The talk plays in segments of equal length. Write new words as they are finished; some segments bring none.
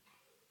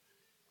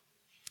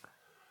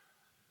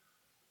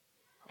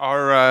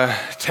Our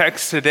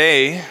text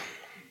today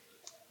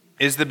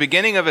is the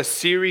beginning of a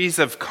series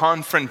of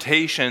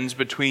confrontations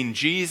between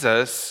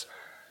Jesus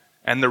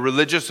and the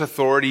religious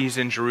authorities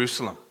in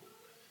Jerusalem.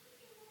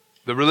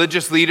 The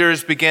religious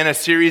leaders begin a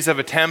series of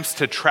attempts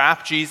to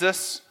trap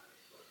Jesus.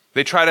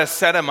 They try to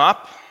set him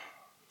up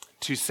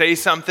to say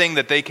something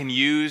that they can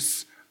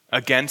use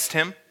against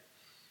him.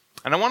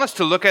 And I want us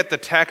to look at the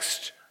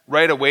text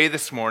right away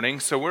this morning.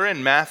 So we're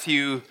in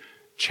Matthew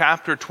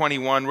chapter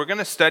 21. We're going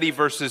to study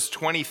verses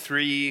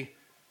 23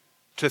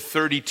 to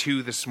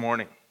 32 this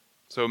morning.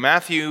 So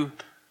Matthew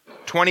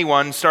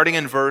 21, starting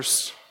in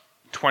verse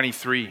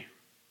 23.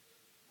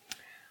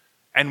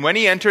 And when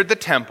he entered the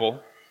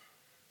temple,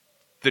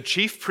 the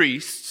chief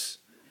priests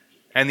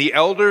and the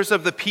elders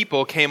of the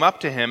people came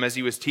up to him as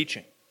he was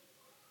teaching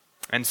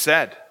and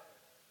said,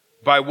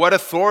 "By what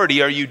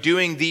authority are you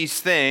doing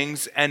these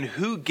things, and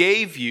who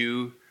gave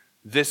you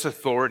this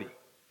authority?"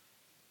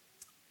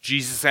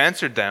 Jesus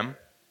answered them,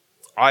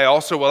 "I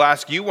also will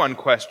ask you one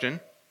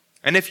question,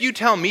 and if you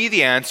tell me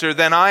the answer,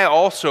 then I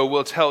also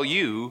will tell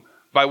you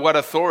by what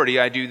authority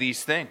I do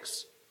these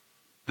things.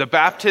 The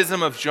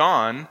baptism of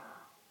John,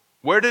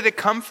 where did it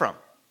come from?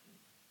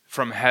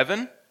 From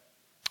heaven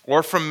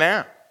or from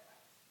man?"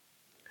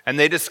 And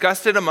they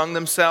discussed it among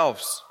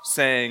themselves,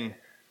 saying,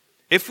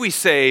 "If we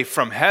say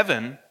from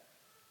heaven,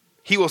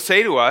 he will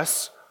say to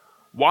us,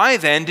 'Why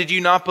then did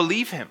you not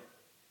believe him?'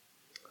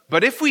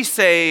 But if we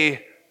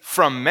say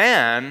from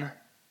man,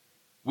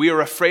 we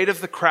are afraid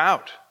of the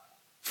crowd,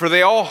 for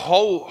they all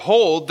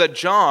hold that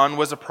John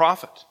was a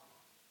prophet."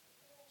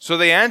 So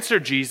they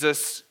answered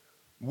Jesus,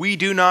 "We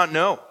do not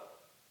know."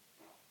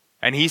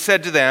 And he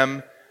said to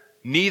them,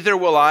 "Neither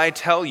will I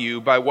tell you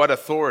by what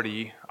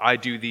authority I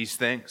do these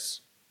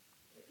things.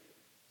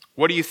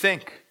 What do you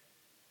think?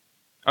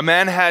 A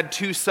man had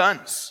 2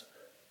 sons,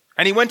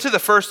 and he went to the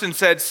first and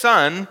said,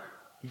 'Son,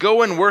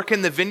 go and work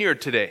in the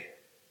vineyard today.'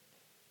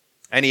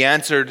 And he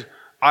answered,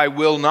 'I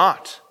will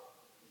not.'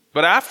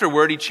 But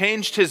afterward he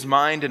changed his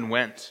mind and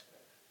went.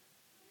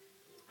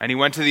 And he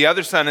went to the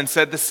other son and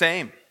said the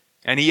same.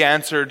 And he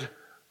answered,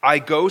 'I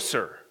go,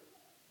 sir,'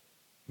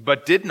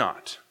 but did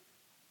not.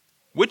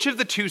 Which of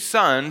the 2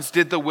 sons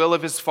did the will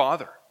of his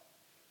father?"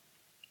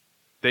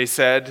 They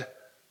said,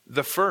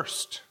 "The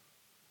first."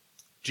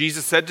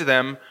 Jesus said to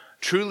them,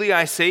 "Truly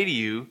I say to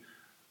you,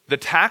 the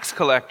tax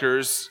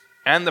collectors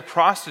and the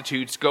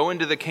prostitutes go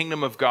into the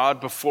kingdom of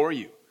God before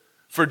you.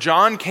 For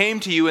John came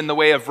to you in the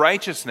way of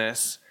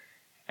righteousness,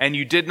 and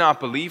you did not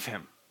believe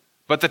him.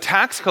 But the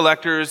tax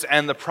collectors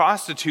and the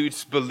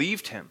prostitutes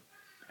believed him.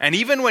 And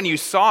even when you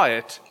saw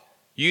it,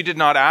 you did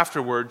not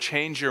afterward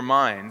change your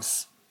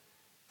minds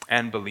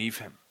and believe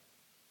him."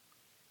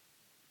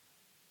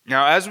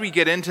 Now, as we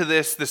get into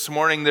this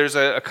morning, there's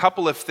a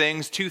couple of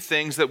things, 2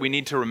 things that we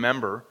need to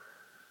remember.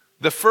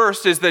 The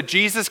first is that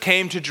Jesus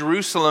came to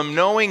Jerusalem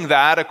knowing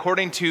that,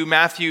 according to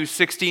Matthew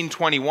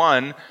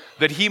 16:21,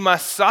 that he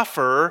must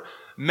suffer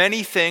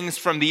many things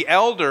from the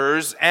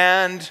elders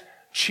and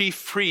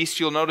chief priests.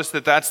 You'll notice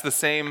that that's the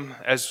same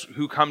as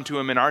who come to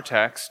him in our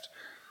text.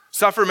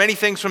 Suffer many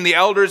things from the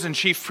elders and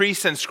chief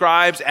priests and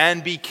scribes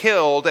and be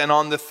killed, and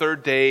on the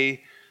 3rd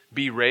day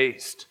be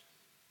raised.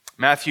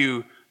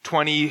 Matthew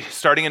 20,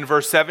 starting in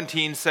verse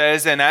 17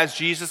 says, "And as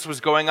Jesus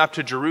was going up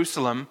to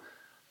Jerusalem,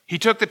 he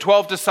took the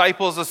 12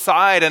 disciples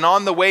aside, and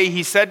on the way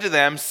he said to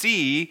them,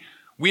 'See,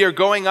 we are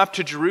going up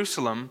to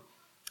Jerusalem,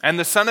 and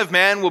the Son of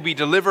Man will be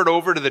delivered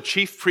over to the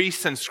chief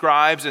priests and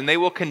scribes, and they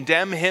will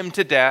condemn him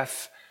to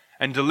death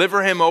and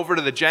deliver him over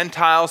to the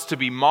Gentiles to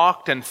be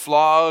mocked and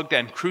flogged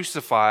and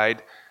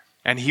crucified,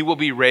 and he will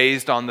be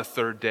raised on the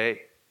 3rd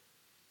day.'"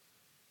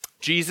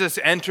 Jesus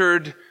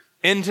entered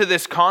into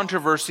this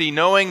controversy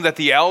knowing that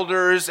the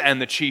elders and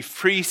the chief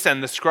priests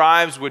and the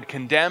scribes would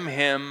condemn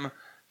him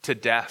to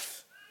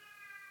death.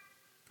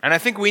 And I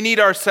think we need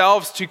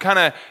ourselves to kind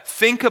of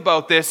think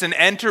about this and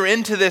enter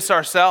into this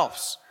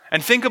ourselves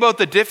and think about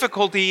the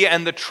difficulty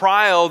and the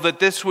trial that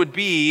this would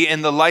be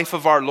in the life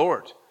of our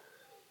Lord.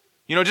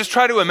 You know, just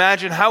try to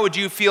imagine, how would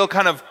you feel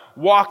kind of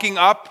walking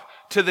up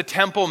to the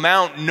Temple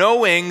Mount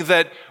knowing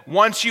that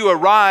once you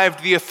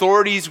arrived, the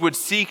authorities would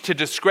seek to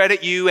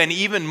discredit you and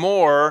even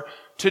more,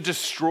 to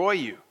destroy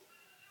you.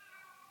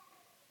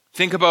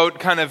 Think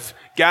about kind of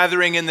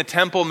gathering in the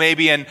temple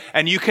maybe, and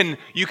you can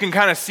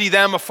kind of see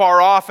them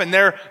afar off, and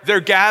they're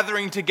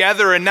gathering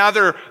together, and now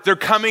they're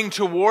coming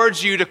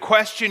towards you to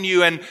question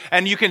you,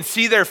 and you can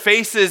see their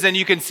faces, and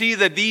you can see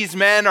that these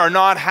men are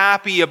not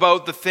happy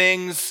about the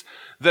things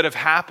that have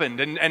happened.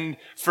 And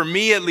for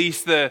me at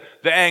least, the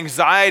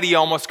anxiety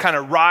almost kind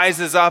of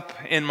rises up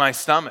in my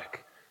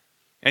stomach.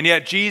 And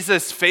yet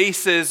Jesus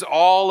faces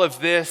all of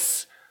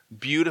this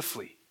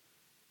beautifully.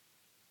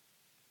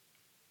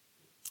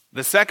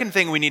 The second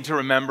thing we need to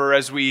remember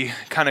as we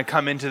kind of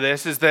come into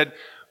this is that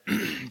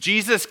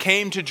Jesus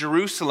came to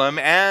Jerusalem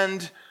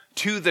and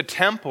to the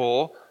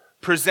temple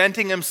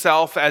presenting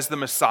himself as the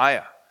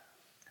Messiah.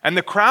 And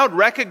the crowd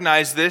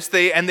recognized this,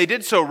 and they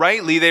did so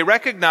rightly. They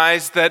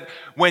recognized that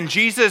when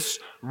Jesus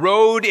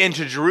rode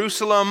into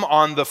Jerusalem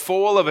on the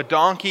foal of a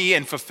donkey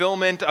in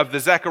fulfillment of the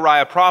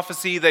Zechariah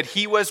prophecy that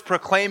he was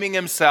proclaiming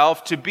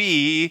himself to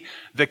be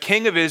the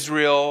King of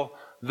Israel,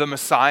 the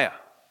Messiah.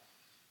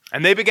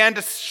 And they began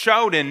to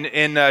shout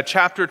in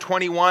chapter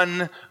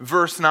 21,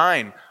 verse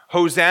 9,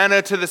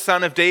 Hosanna to the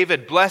Son of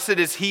David. Blessed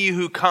is he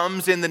who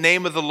comes in the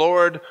name of the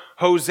Lord.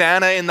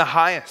 Hosanna in the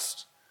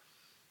highest.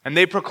 And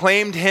they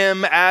proclaimed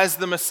him as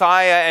the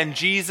Messiah, and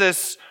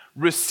Jesus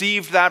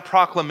received that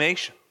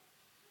proclamation.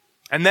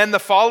 And then the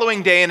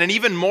following day, in an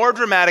even more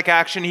dramatic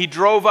action, he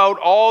drove out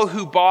all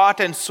who bought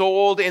and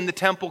sold in the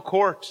temple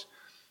court.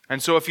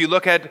 And so if you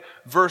look at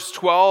verse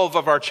 12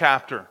 of our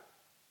chapter,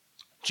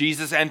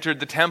 Jesus entered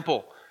the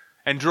temple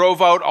and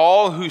drove out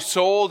all who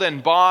sold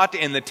and bought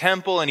in the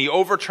temple, and he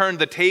overturned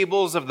the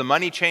tables of the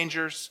money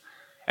changers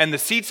and the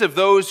seats of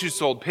those who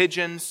sold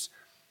pigeons.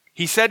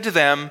 He said to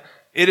them,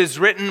 "It is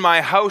written,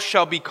 my house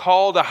shall be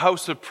called a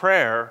house of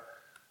prayer,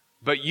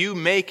 but you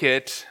make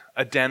it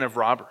a den of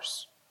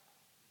robbers."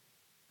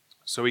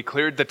 So he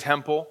cleared the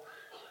temple,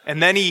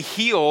 and then he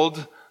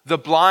healed the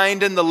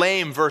blind and the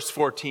lame, verse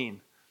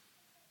 14.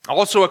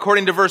 Also,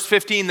 according to verse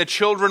 15, the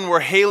children were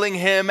hailing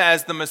him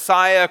as the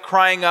Messiah,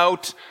 crying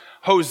out,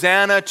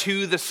 Hosanna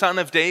to the Son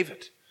of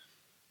David.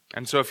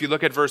 And so if you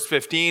look at verse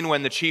 15,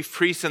 when the chief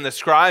priests and the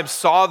scribes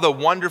saw the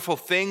wonderful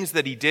things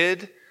that he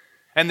did,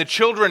 and the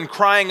children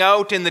crying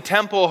out in the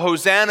temple,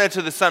 Hosanna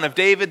to the Son of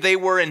David, they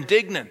were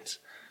indignant.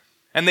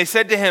 And they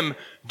said to him,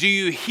 "Do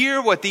you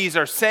hear what these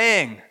are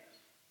saying?"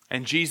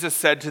 And Jesus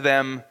said to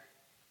them,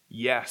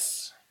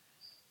 "Yes."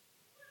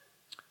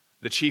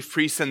 The chief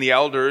priests and the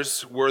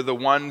elders were the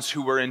ones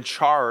who were in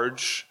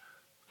charge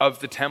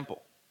of the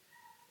temple.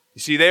 You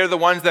see, they're the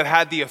ones that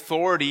had the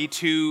authority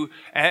to,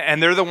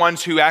 and they're the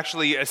ones who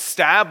actually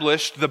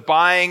established the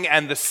buying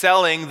and the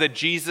selling that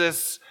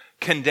Jesus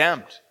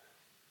condemned.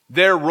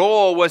 Their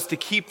role was to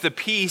keep the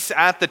peace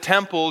at the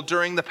temple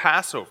during the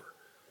Passover.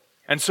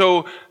 And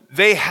so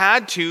they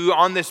had to,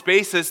 on this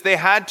basis, they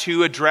had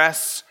to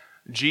address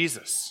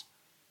Jesus.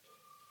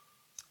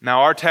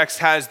 Now, our text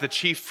has the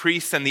chief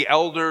priests and the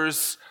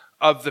elders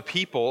of the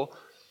people.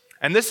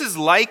 And this is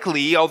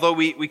likely, although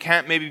we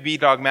can't maybe be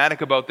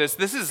dogmatic about this,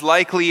 this is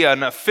likely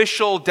an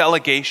official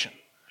delegation.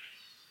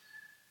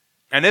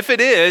 And if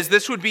it is,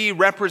 this would be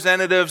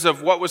representatives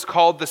of what was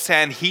called the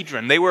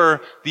Sanhedrin. They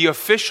were the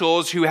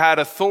officials who had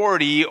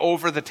authority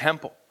over the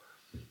temple.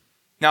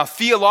 Now,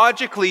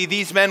 theologically,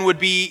 these men would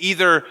be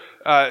either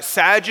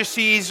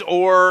Sadducees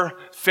or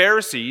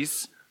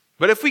Pharisees.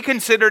 But if we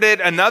considered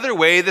it another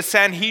way, the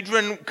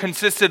Sanhedrin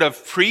consisted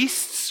of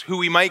priests, who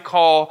we might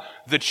call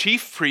the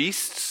chief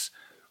priests,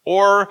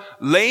 or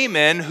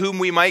laymen, whom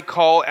we might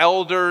call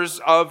elders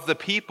of the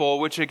people,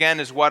 which again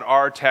is what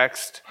our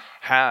text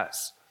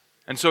has.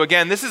 And so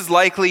again, this is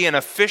likely an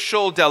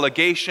official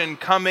delegation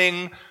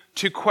coming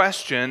to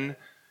question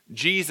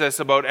Jesus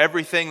about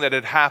everything that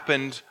had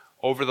happened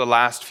over the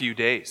last few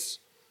days.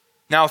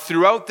 Now,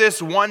 throughout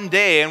this one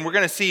day, and we're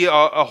going to see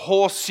a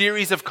whole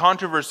series of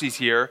controversies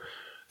here,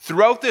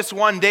 throughout this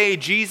one day,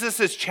 Jesus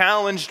is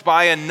challenged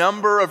by a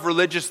number of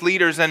religious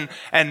leaders, and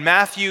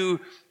Matthew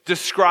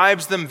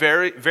describes them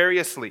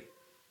variously.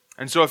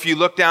 And so if you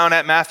look down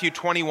at Matthew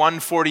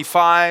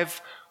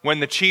 21:45, when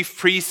the chief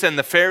priests and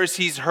the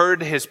Pharisees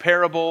heard his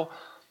parable,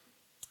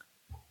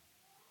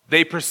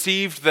 they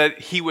perceived that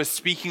he was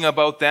speaking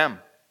about them.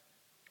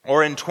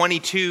 Or in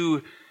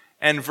 22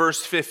 and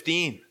verse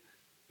 15,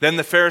 then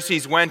the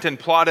Pharisees went and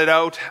plotted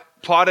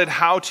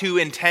how to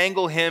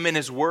entangle him in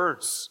his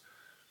words.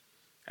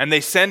 And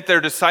they sent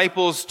their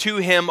disciples to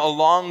him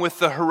along with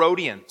the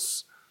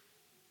Herodians,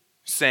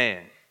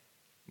 saying,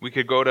 we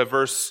could go to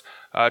verse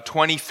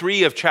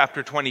 23 of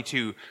chapter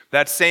 22.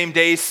 That same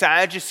day,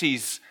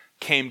 Sadducees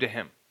came to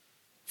him.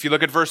 If you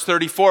look at verse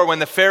 34, when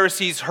the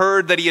Pharisees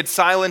heard that he had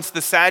silenced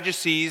the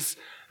Sadducees,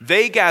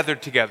 they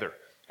gathered together.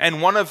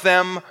 And one of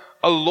them,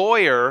 a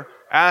lawyer,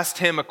 asked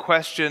him a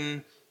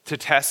question to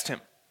test him.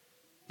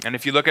 And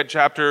if you look at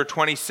chapter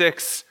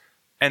 26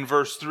 and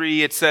verse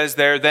 3, it says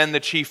there, then the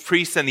chief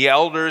priests and the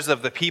elders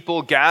of the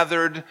people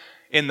gathered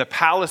in the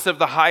palace of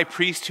the high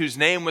priest, whose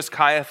name was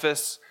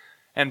Caiaphas,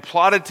 and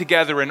plotted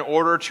together in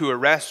order to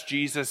arrest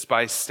Jesus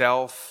by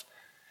stealth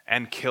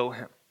and kill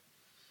him.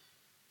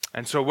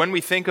 And so when we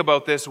think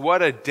about this,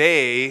 what a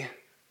day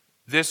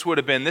this would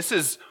have been. This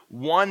is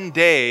one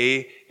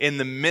day in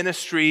the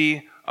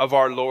ministry of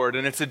our Lord.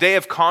 And it's a day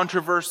of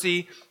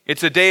controversy.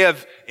 It's a day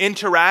of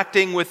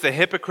interacting with the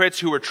hypocrites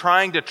who were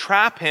trying to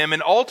trap him,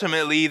 and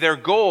ultimately their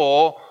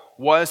goal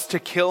was to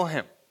kill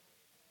him.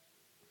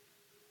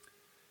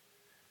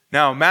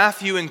 Now,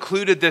 Matthew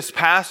included this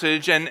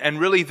passage and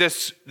really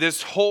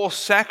this whole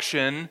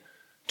section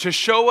to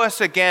show us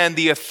again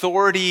the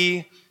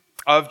authority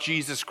of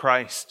Jesus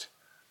Christ.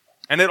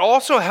 And it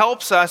also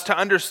helps us to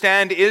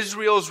understand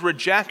Israel's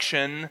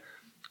rejection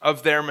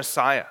of their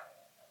Messiah.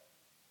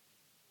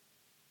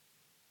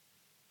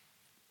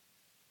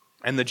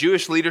 And the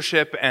Jewish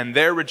leadership and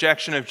their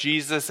rejection of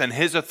Jesus and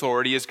his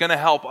authority is going to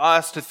help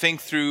us to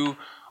think through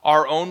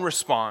our own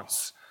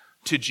response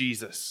to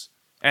Jesus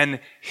and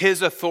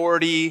his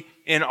authority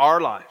in our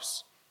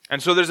lives.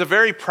 And so there's a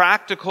very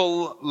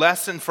practical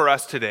lesson for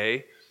us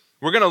today.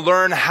 We're going to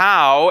learn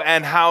how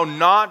and how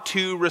not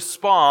to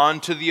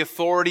respond to the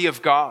authority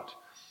of God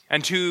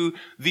and to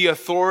the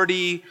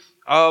authority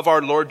of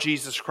our Lord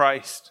Jesus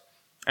Christ.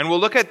 And we'll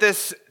look at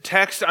this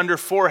text under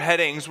 4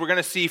 headings. We're going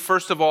to see,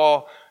 first of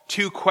all,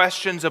 2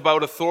 questions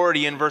about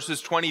authority in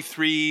verses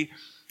 23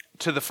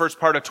 to the first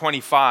part of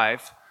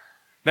 25.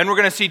 Then we're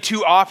going to see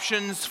 2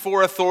 options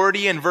for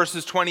authority in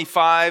verses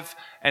 25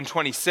 and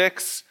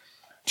 26.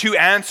 2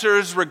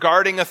 answers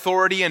regarding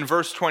authority in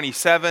verse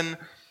 27.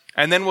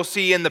 And then we'll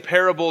see in the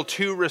parable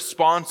 2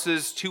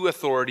 responses to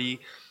authority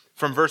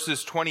from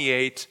verses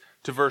 28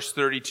 to verse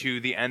 32,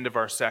 the end of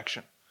our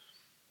section.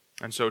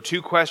 And so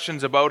 2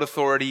 questions about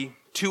authority,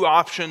 2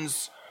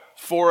 options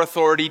for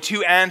authority,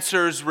 2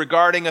 answers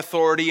regarding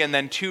authority, and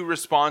then 2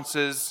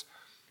 responses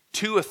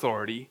to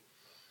authority.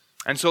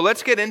 And so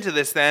let's get into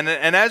this then.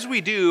 And as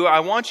we do, I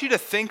want you to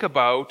think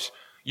about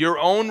your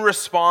own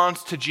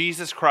response to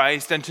Jesus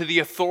Christ and to the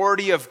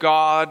authority of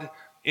God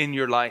in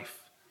your life.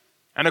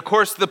 And of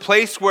course, the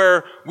place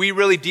where we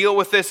really deal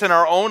with this in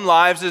our own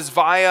lives is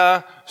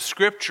via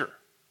Scripture,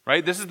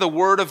 right? This is the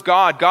Word of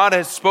God. God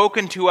has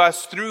spoken to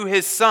us through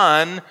His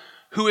Son,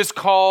 who is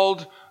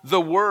called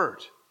the Word.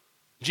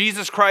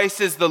 Jesus Christ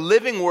is the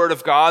living Word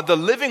of God. The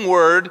living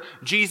Word,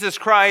 Jesus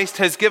Christ,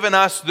 has given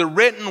us the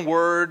written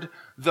Word,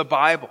 the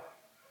Bible.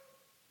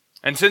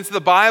 And since the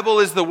Bible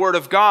is the Word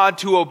of God,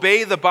 to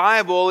obey the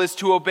Bible is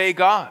to obey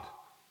God.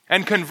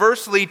 And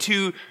conversely,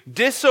 to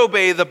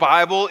disobey the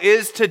Bible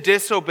is to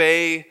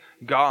disobey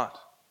God.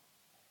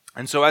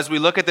 And so as we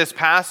look at this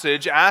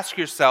passage, ask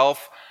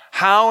yourself,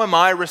 how am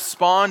I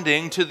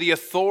responding to the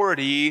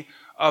authority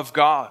of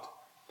God?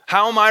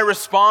 How am I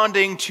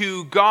responding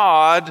to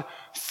God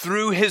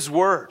through His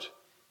Word?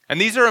 And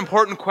these are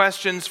important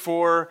questions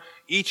for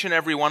each and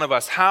every one of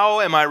us. How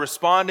am I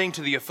responding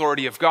to the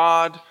authority of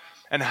God?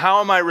 And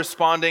how am I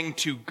responding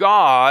to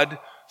God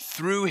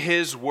through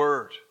His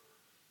Word?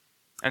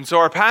 And so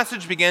our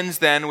passage begins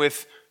then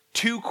with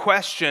 2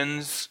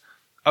 questions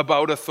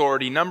about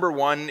authority. Number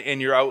 1 in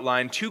your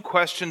outline, 2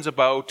 questions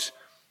about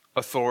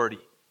authority.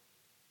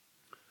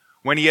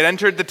 When he had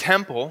entered the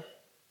temple,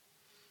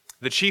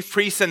 the chief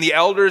priests and the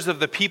elders of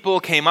the people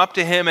came up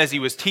to him as he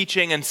was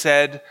teaching and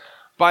said,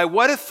 "By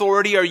what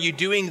authority are you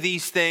doing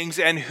these things,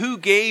 and who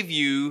gave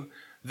you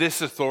this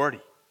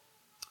authority?"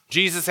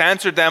 Jesus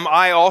answered them,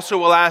 "I also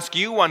will ask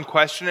you one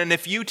question, and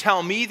if you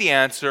tell me the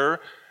answer,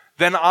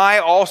 then I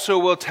also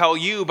will tell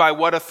you by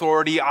what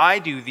authority I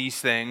do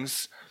these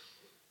things.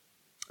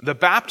 The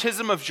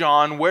baptism of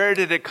John, where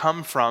did it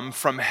come from?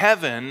 From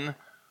heaven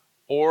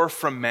or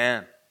from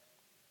man?"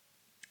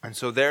 And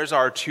so there's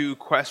our 2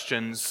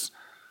 questions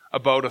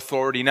about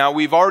authority. Now,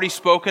 we've already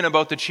spoken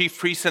about the chief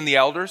priests and the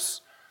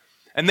elders,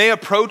 and they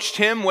approached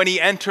him when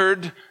he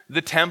entered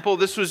the temple.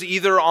 This was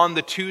either on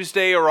the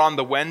Tuesday or on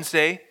the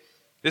Wednesday.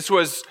 This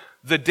was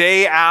the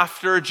day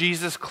after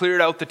Jesus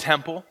cleared out the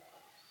temple.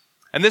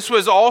 And this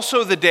was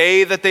also the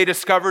day that they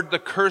discovered the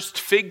cursed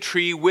fig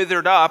tree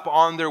withered up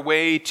on their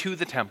way to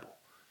the temple.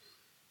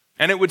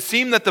 And it would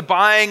seem that the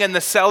buying and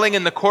the selling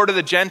in the court of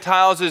the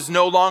Gentiles is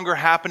no longer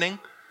happening.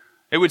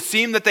 It would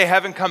seem that they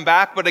haven't come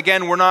back, but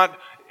again, we're not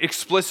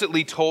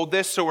explicitly told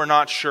this, so we're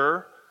not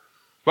sure.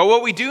 But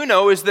what we do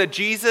know is that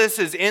Jesus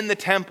is in the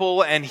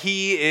temple and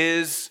he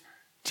is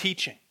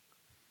teaching.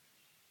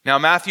 Now,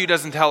 Matthew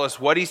doesn't tell us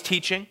what he's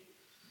teaching,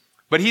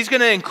 but he's going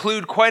to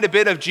include quite a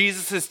bit of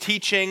Jesus'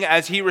 teaching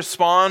as he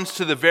responds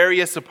to the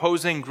various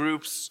opposing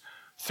groups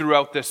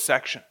throughout this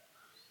section.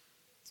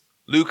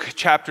 Luke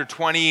chapter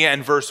 20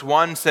 and verse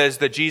 1 says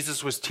that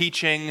Jesus was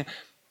teaching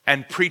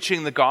and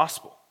preaching the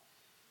gospel.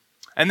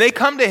 And they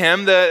come to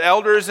him, the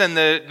elders and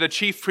the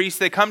chief priests,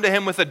 they come to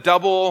him with a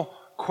double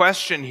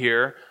question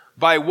here.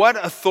 By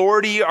what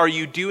authority are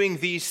you doing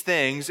these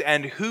things,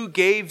 and who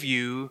gave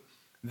you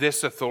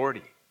this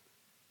authority?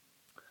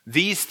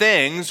 These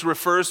things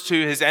refers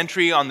to his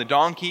entry on the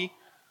donkey,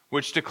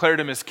 which declared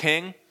him as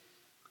king,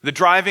 the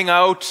driving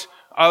out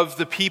of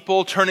the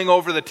people, turning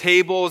over the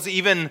tables,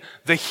 even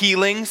the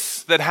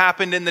healings that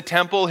happened in the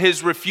temple,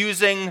 his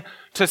refusing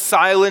to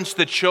silence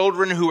the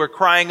children who were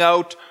crying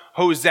out,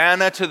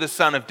 "Hosanna to the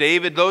Son of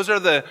David." Those are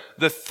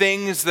the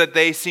things that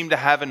they seem to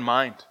have in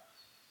mind.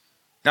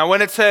 Now,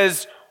 when it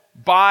says,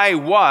 by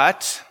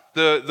what,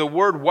 the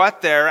word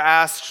what there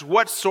asks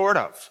what sort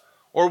of,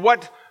 or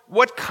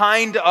what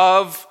kind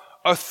of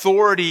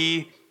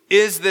authority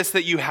is this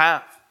that you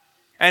have?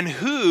 And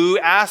who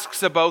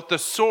asks about the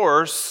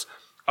source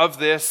of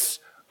this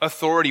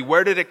authority?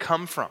 Where did it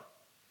come from?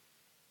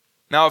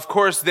 Now, of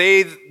course,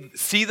 they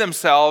see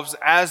themselves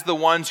as the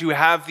ones who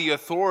have the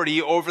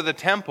authority over the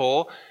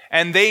temple,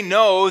 and they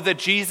know that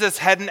Jesus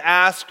hadn't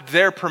asked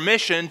their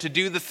permission to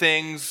do the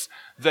things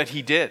that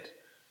he did.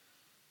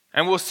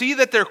 And we'll see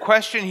that their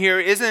question here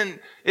isn't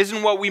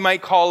what we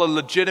might call a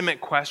legitimate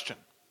question.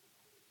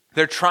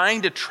 They're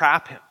trying to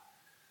trap him.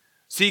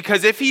 See,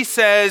 because if he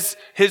says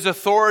his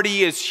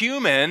authority is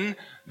human,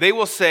 they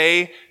will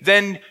say,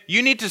 then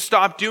you need to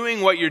stop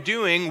doing what you're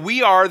doing.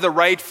 We are the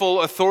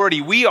rightful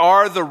authority. We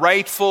are the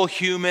rightful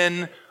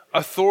human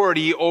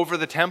authority over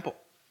the temple.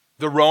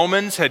 The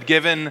Romans had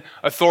given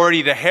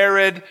authority to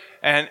Herod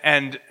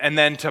and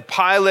then to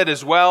Pilate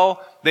as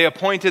well. They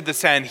appointed the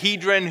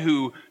Sanhedrin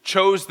who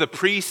chose the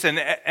priests, and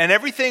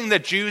everything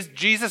that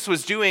Jesus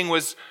was doing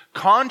was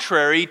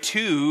contrary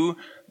to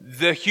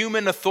the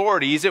human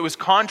authorities. It was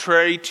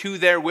contrary to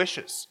their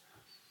wishes.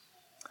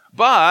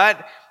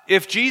 But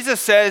if Jesus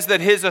says that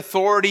his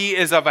authority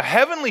is of a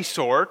heavenly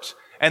sort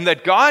and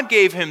that God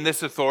gave him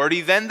this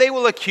authority, then they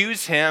will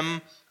accuse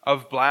him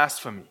of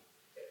blasphemy.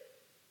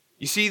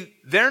 You see,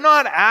 they're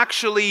not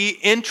actually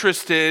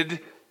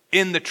interested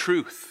in the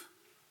truth.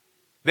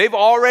 They've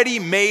already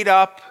made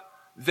up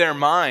their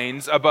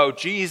minds about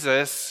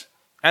Jesus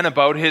and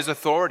about his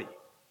authority.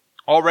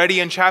 Already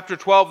in chapter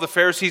 12, the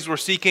Pharisees were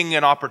seeking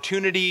an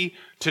opportunity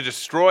to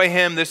destroy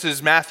him. This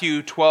is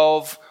Matthew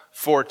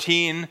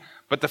 12:14.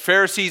 But the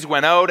Pharisees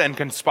went out and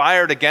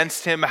conspired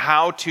against him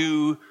how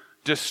to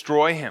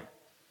destroy him.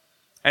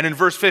 And in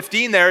verse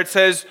 15 there it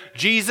says,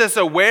 Jesus,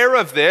 aware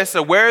of this,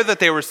 aware that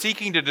they were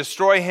seeking to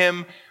destroy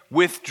him,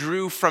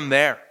 withdrew from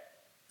there.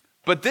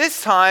 But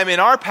this time in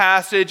our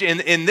passage,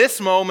 in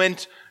this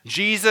moment,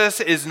 Jesus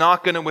is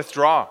not going to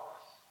withdraw.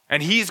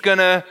 And he's going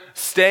to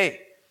stay.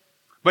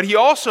 But he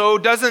also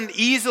doesn't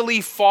easily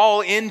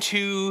fall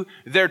into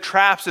their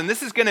traps. And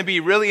this is going to be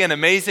really an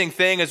amazing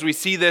thing as we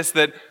see this,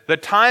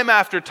 that time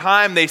after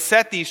time they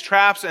set these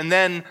traps and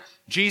then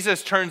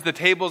Jesus turns the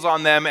tables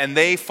on them and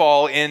they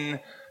fall into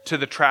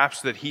the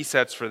traps that he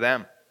sets for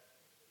them.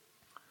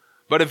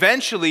 But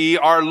eventually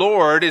our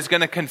Lord is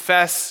going to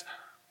confess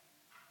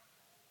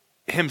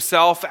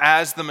himself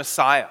as the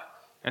Messiah.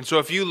 And so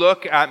if you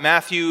look at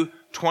Matthew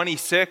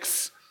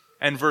 26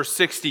 and verse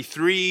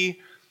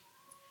 63,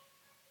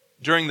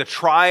 during the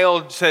trial,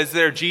 it says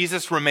there,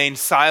 Jesus remained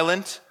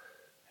silent.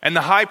 And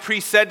the high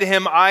priest said to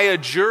him, I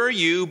adjure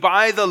you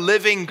by the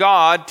living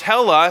God,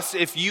 tell us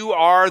if you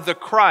are the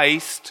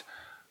Christ,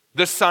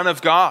 the Son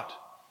of God.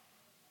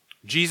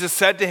 Jesus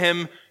said to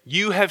him,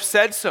 you have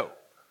said so.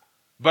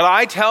 But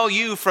I tell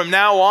you, from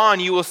now on,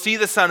 you will see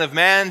the Son of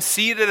Man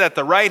seated at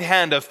the right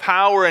hand of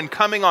power and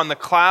coming on the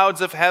clouds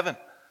of heaven.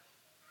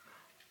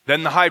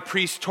 Then the high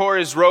priest tore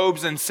his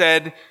robes and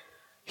said,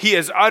 he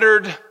has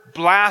uttered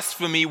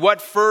blasphemy.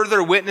 What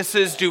further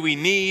witnesses do we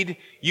need?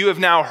 You have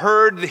now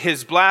heard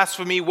his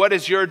blasphemy. What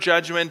is your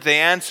judgment? They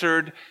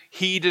answered,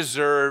 he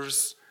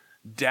deserves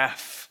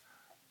death.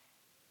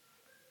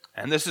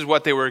 And this is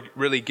what they were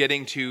really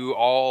getting to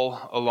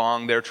all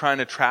along. They're trying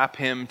to trap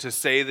him to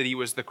say that he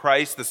was the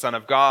Christ, the Son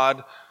of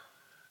God,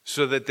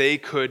 so that they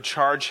could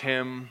charge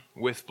him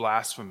with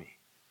blasphemy.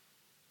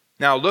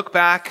 Now look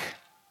back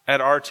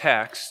at our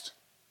text.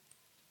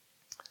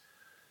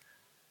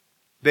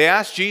 They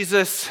asked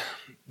Jesus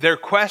their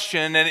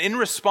question, and in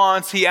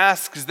response, he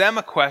asks them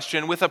a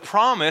question with a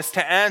promise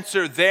to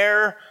answer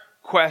their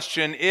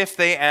question if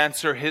they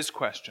answer his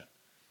question.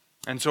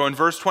 And so in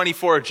verse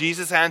 24,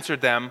 Jesus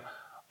answered them,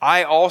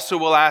 I also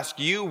will ask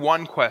you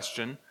one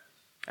question,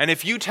 and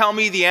if you tell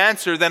me the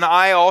answer, then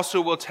I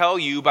also will tell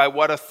you by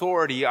what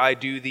authority I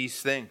do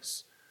these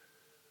things.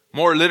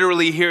 More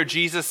literally here,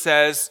 Jesus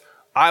says,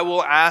 I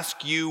will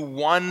ask you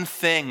one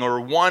thing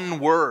or one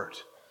word.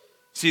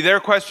 See, their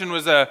question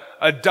was a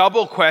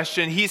double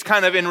question. He's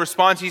kind of in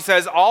response, he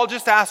says, I'll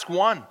just ask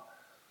one.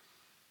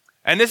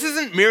 And this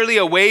isn't merely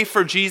a way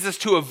for Jesus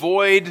to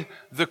avoid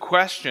the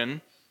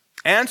question.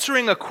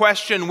 Answering a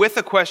question with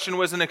a question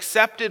was an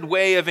accepted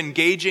way of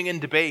engaging in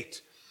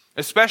debate,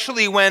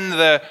 especially when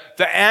the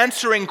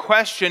answering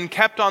question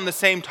kept on the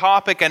same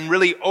topic and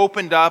really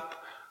opened up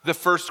the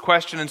first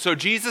question. And so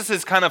Jesus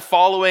is kind of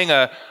following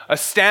a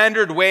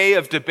standard way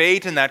of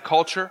debate in that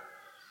culture.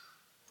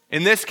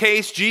 In this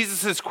case,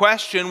 Jesus'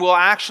 question will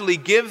actually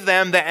give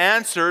them the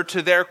answer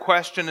to their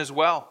question as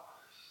well.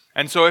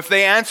 And so if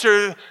they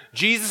answer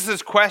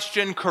Jesus'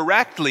 question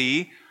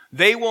correctly,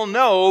 they will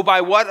know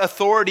by what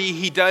authority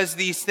he does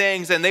these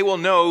things, and they will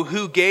know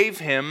who gave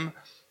him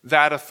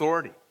that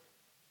authority.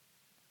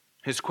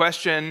 His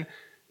question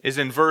is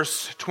in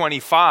verse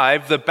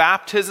 25. The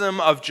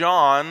baptism of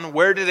John,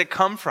 where did it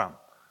come from?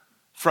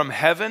 From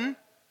heaven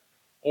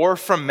or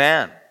from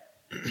man?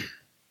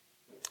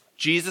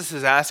 Jesus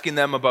is asking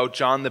them about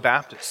John the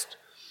Baptist.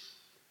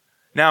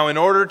 Now, in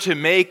order to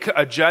make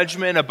a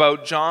judgment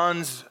about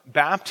John's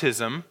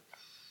baptism,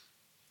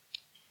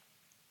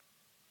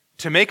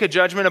 is to make a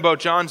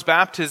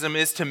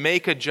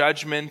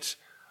judgment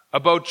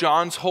about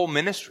John's whole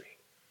ministry.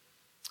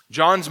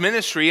 John's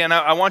ministry, and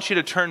I want you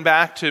to turn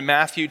back to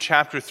Matthew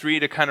chapter 3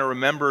 to kind of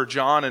remember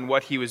John and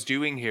what he was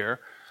doing here.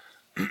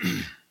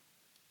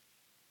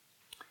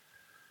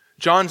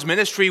 John's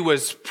ministry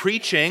was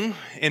preaching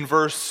in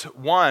verse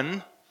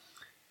 1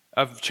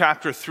 of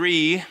chapter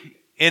 3.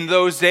 In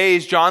those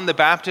days, John the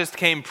Baptist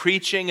came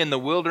preaching in the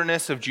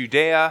wilderness of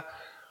Judea,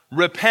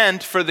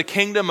 repent, for the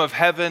kingdom of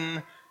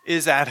heaven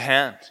is at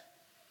hand.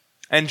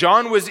 And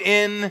John was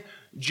in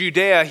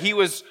Judea. He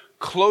was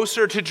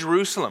closer to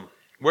Jerusalem,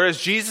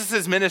 Whereas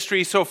Jesus'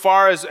 ministry so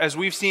far as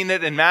we've seen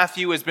it in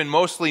Matthew has been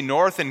mostly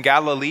north in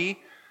Galilee,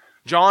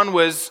 John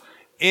was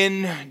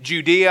in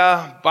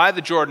Judea by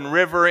the Jordan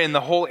River in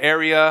the whole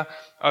area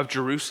of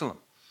Jerusalem.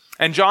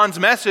 And John's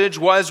message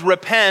was,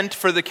 repent,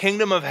 for the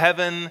kingdom of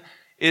heaven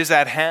is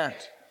at hand.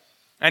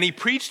 And he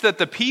preached that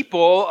the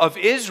people of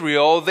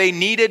Israel, they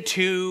needed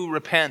to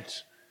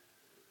repent.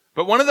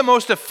 But one of the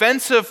most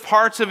offensive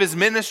parts of his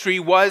ministry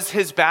was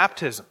his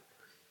baptism.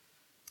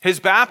 His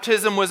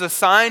baptism was a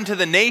sign to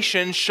the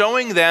nation,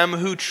 showing them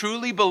who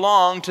truly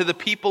belong to the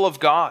people of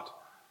God.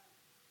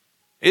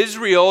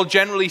 Israel,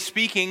 generally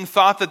speaking,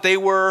 thought that they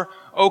were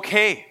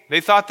okay.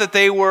 They thought that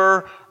they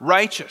were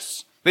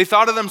righteous. They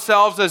thought of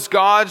themselves as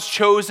God's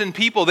chosen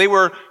people. They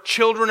were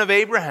children of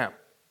Abraham.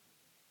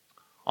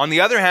 On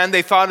the other hand,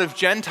 they thought of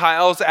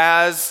Gentiles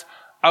as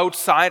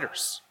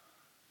outsiders.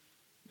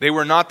 They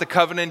were not the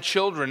covenant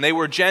children. They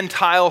were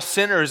Gentile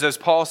sinners, as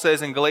Paul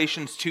says in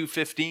Galatians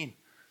 2:15.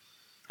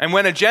 And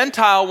when a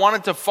Gentile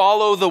wanted to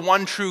follow the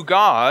one true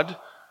God,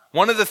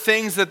 one of the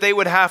things that they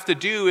would have to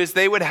do is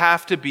they would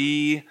have to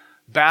be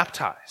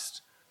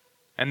baptized.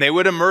 And they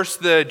would immerse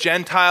the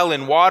Gentile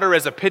in water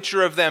as a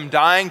picture of them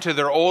dying to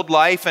their old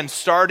life and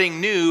starting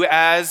new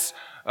as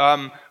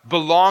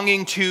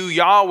belonging to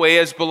Yahweh,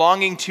 as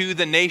belonging to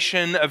the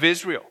nation of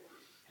Israel.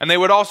 And they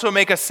would also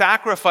make a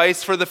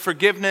sacrifice for the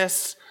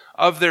forgiveness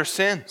of their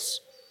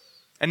sins.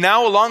 And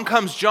now along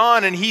comes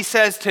John, and he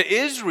says to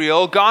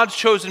Israel, God's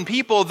chosen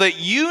people, that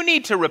you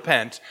need to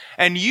repent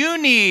and you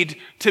need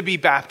to be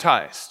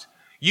baptized.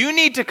 You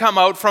need to come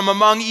out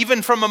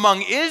even from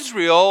among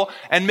Israel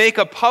and make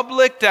a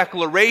public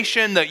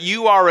declaration that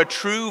you are a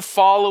true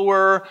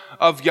follower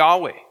of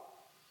Yahweh.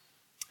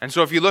 And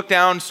so if you look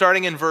down,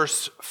 starting in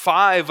verse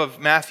 5 of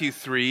Matthew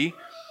 3,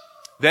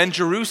 then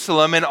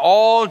Jerusalem and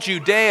all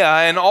Judea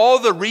and all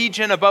the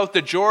region about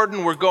the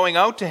Jordan were going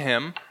out to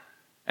him,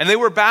 and they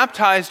were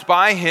baptized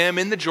by him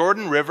in the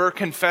Jordan River,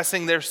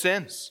 confessing their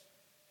sins.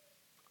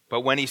 But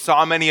when he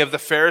saw many of the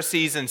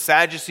Pharisees and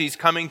Sadducees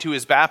coming to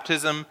his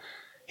baptism,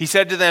 he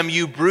said to them,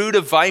 you brood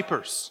of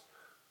vipers,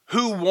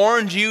 who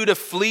warned you to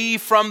flee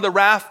from the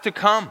wrath to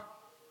come?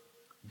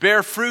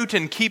 Bear fruit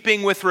in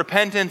keeping with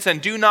repentance,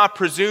 and do not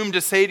presume to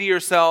say to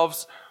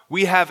yourselves,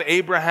 we have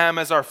Abraham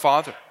as our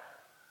father.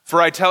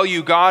 For I tell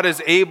you, God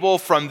is able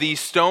from these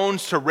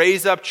stones to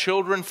raise up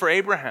children for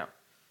Abraham.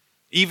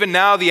 Even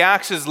now the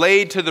axe is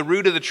laid to the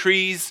root of the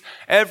trees.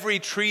 Every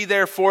tree,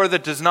 therefore,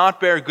 that does not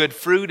bear good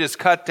fruit is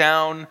cut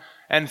down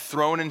and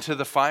thrown into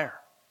the fire.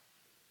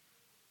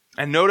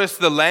 And notice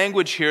the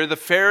language here. The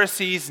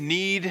Pharisees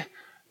need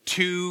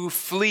to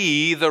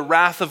flee the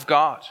wrath of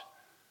God.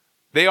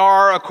 They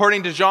are,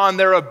 according to John,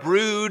 they're a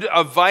brood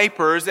of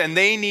vipers, and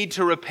they need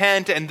to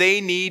repent and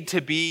they need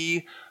to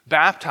be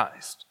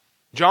baptized.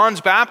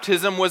 John's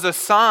baptism was a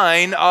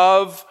sign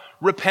of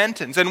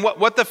repentance. And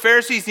what the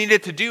Pharisees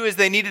needed to do is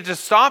they needed to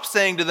stop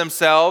saying to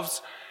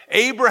themselves,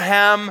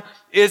 Abraham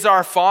is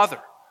our father.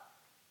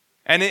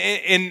 And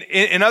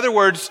in other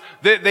words,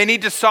 they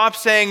need to stop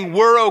saying,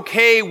 we're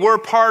okay, we're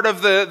part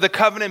of the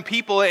covenant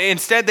people.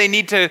 Instead, they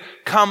need to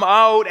come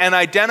out and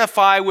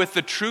identify with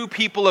the true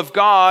people of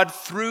God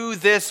through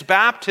this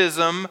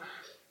baptism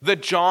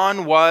that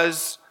John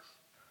was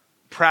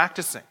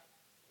practicing.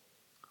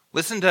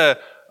 Listen to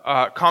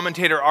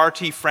commentator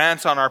R.T.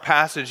 France on our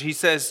passage. He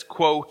says,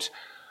 quote,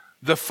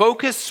 the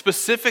focus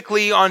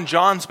specifically on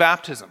John's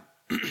baptism,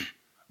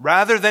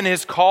 rather than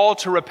his call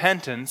to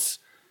repentance,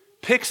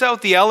 picks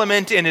out the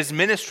element in his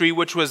ministry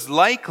which was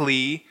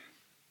likely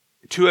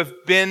to have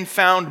been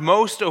found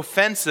most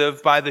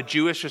offensive by the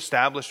Jewish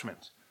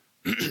establishment.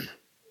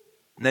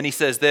 Then he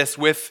says this,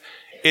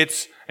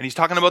 and he's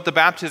talking about the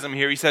baptism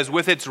here, he says,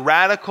 with its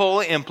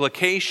radical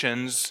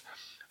implications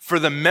for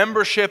the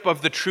membership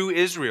of the true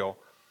Israel,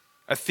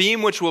 a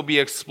theme which will be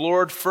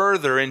explored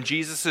further in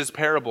Jesus'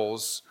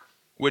 parables,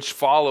 which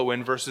follow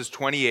in verses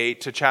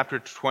 28 to chapter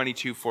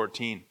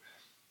 22:14.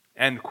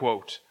 End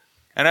quote.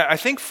 And I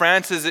think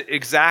France is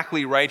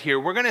exactly right here.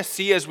 We're going to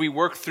see as we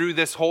work through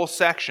this whole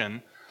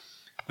section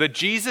that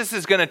Jesus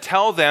is going to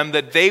tell them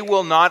that they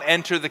will not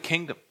enter the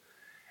kingdom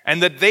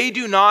and that they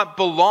do not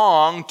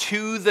belong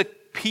to the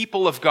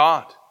people of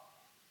God.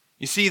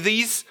 You see,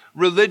 these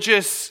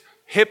religious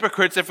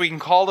hypocrites, if we can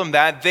call them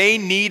that, they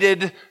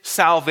needed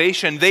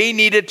salvation. They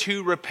needed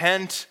to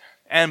repent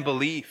and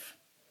believe.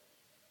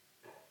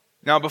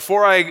 Now,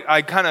 before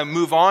I kind of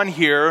move on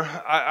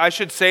here, I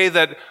should say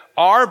that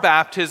our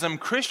baptism,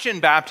 Christian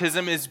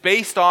baptism, is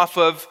based off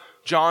of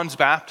John's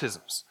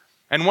baptisms.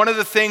 And one of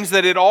the things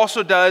that it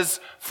also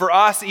does for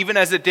us, even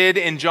as it did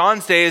in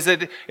John's day, is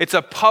that it's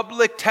a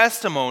public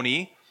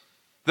testimony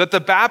that the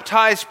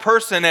baptized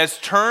person has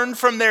turned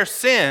from their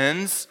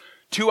sins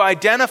to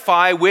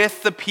identify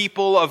with the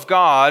people of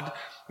God,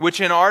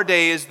 which in our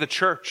day is the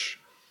church.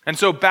 And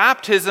so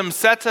baptism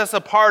sets us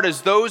apart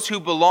as those who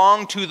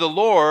belong to the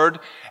Lord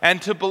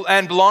and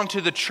belong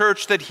to the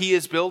church that He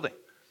is building.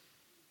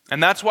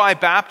 And that's why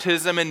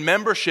baptism and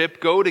membership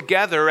go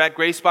together at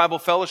Grace Bible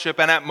Fellowship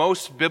and at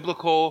most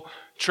biblical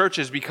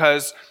churches,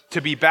 because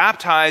to be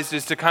baptized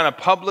is to kind of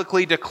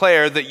publicly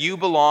declare that you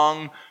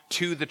belong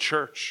to the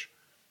church.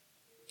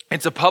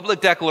 It's a public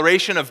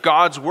declaration of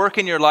God's work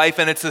in your life,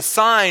 and it's a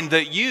sign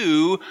that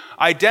you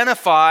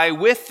identify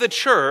with the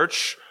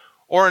church,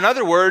 or in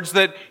other words,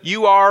 that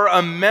you are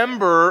a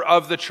member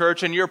of the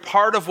church and you're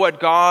part of what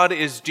God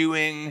is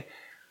doing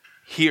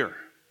here.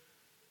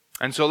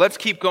 And so let's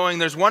keep going.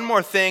 There's one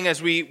more thing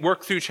as we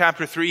work through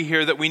chapter 3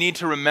 here that we need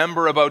to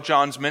remember about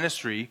John's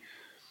ministry,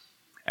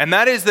 and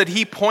that is that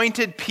he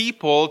pointed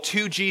people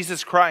to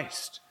Jesus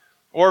Christ.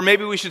 Or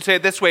maybe we should say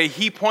it this way,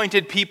 he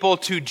pointed people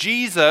to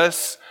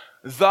Jesus,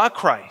 the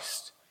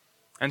Christ.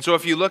 And so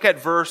if you look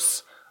at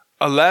verse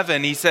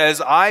 11, he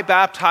says, I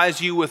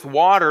baptize you with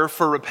water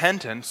for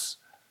repentance,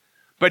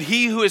 but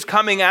he who is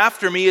coming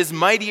after me is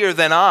mightier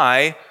than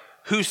I,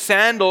 whose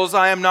sandals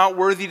I am not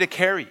worthy to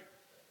carry.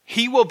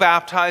 He will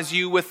baptize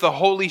you with the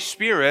Holy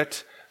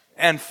Spirit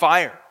and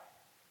fire.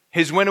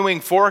 His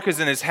winnowing fork is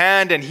in his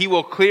hand, and he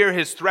will clear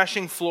his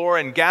threshing floor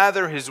and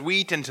gather his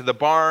wheat into the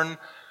barn,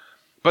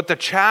 but the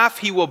chaff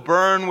he will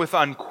burn with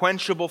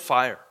unquenchable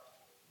fire.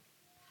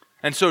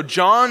 And so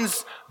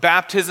John's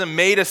baptism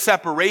made a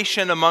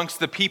separation amongst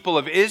the people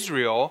of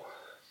Israel,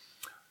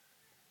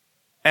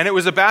 and it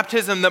was a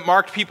baptism that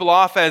marked people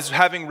off as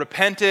having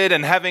repented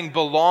and having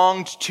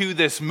belonged to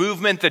this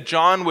movement that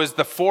John was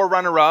the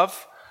forerunner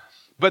of.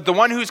 But the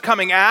one who's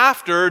coming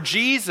after,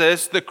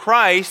 Jesus, the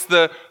Christ,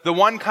 the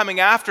one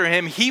coming after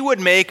him, he would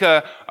make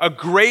a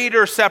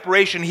greater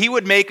separation. He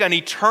would make an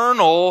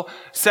eternal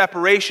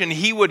separation.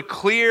 He would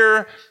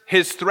clear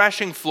his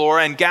threshing floor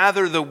and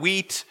gather the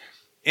wheat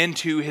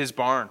into his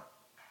barn.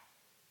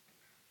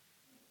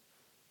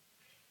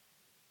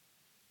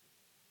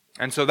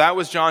 And so that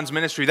was John's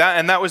ministry.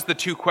 That was the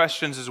two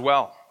questions as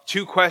well.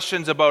 Two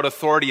questions about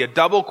authority. A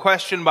double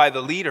question by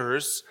the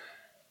leaders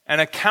and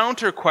a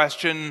counter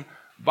question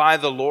by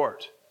the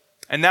Lord.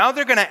 And now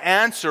they're going to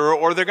answer,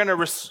 or they're going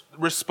to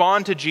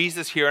respond to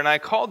Jesus here. And I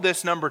called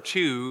this number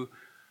two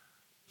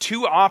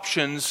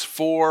options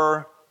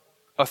for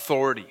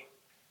authority.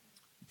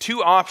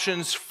 Two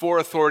options for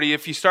authority.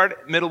 If you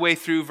start midway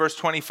through verse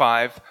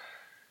 25,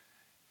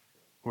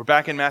 we're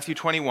back in Matthew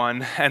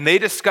 21, and they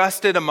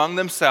discussed it among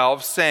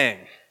themselves, saying,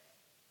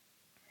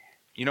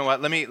 you know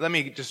what, let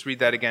me just read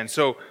that again.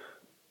 So,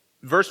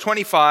 verse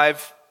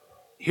 25,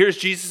 here's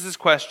Jesus'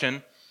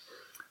 question.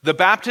 The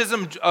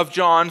baptism of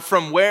John,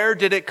 from where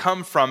did it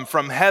come from?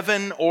 From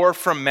heaven or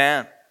from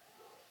man?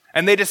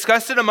 And they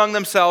discussed it among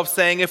themselves,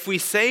 saying, if we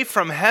say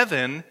from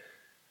heaven,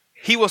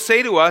 he will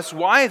say to us,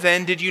 why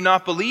then did you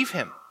not believe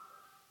him?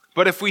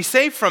 But if we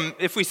say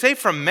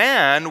from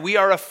man, we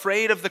are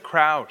afraid of the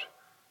crowd,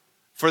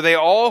 for they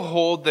all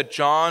hold that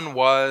John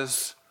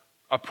was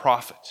a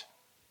prophet.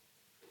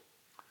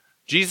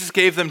 Jesus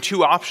gave them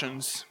two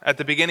options at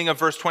the beginning of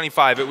verse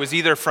 25. It was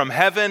either from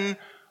heaven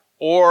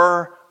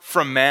or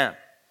from man.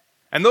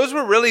 And those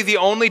were really the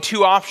only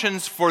two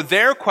options for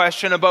their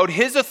question about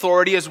his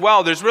authority as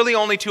well. There's really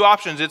only two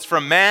options. It's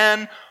from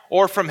man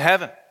or from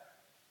heaven.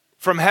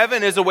 From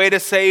heaven is a way to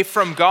say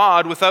from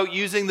God without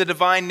using the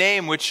divine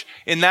name, which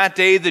in that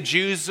day the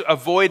Jews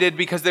avoided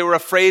because they were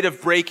afraid of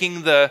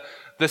breaking the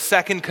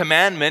second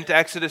commandment,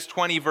 Exodus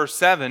 20, verse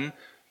 7.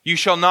 You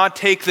shall not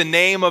take the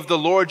name of the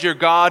Lord your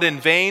God in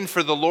vain,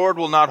 for the Lord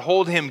will not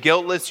hold him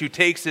guiltless who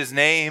takes his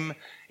name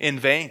in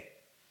vain.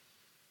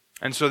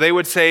 And so they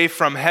would say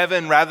from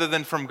heaven rather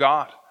than from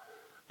God.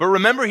 But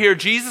remember here,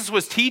 Jesus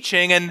was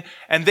teaching and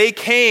they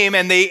came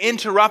and they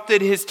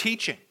interrupted his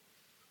teaching,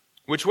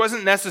 which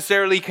wasn't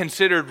necessarily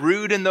considered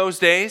rude in those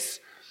days.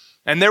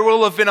 And there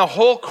will have been a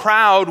whole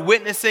crowd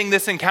witnessing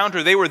this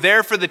encounter. They were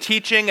there for the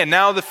teaching, and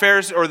now the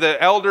Pharisees or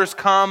the elders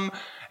come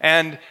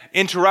and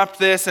interrupt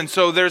this. And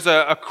so there's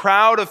a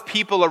crowd of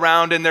people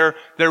around, and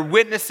they're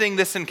witnessing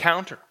this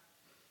encounter.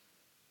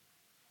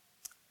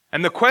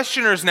 And the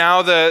questioners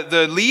now,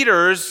 the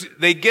leaders,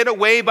 they get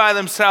away by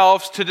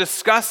themselves to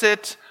discuss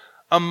it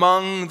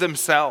among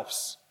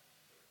themselves.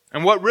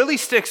 And what really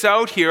sticks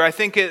out here, I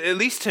think, at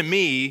least to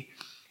me,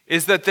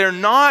 is that they're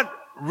not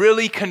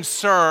really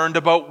concerned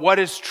about what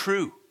is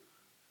true.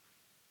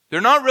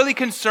 They're not really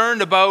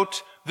concerned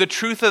about the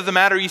truth of the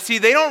matter. You see,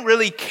 they don't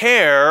really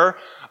care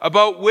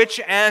about which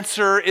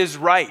answer is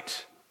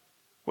right.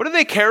 What do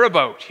they care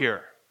about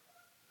here?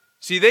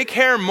 See, they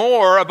care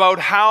more about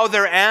how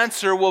their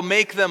answer will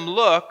make them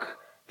look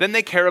than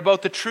they care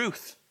about the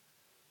truth.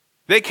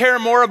 They care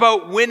more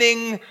about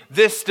winning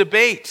this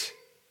debate.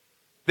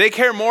 They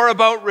care more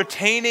about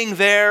retaining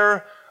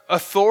their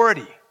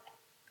authority.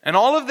 And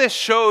all of this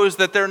shows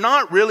that they're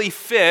not really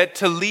fit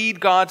to lead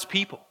God's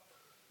people.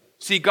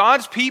 See,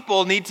 God's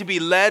people need to be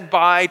led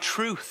by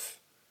truth.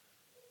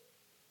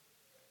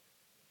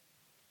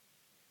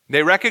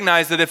 They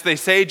recognize that if they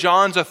say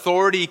John's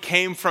authority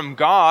came from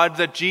God,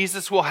 that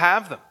Jesus will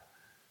have them.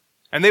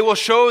 And they will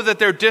show that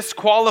they're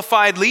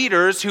disqualified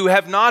leaders who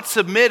have not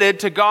submitted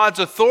to God's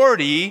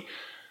authority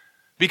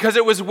because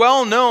it was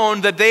well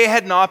known that they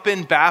had not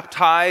been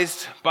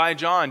baptized by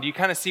John. Do you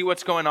kind of see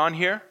what's going on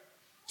here?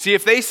 See,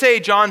 if they say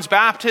John's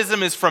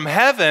baptism is from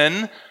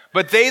heaven,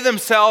 but they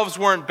themselves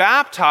weren't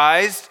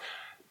baptized,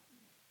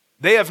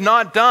 they have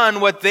not done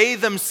what they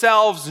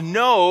themselves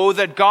know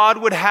that God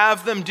would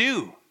have them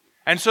do.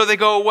 And so they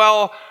go,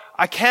 well,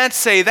 I can't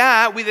say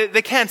that.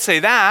 They can't say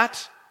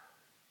that.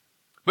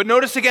 But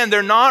notice again,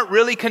 they're not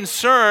really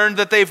concerned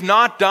that they've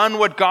not done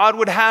what God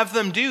would have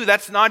them do.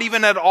 That's not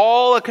even at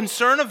all a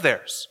concern of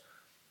theirs.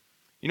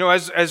 You know,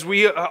 as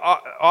we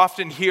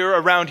often hear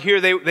around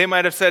here, they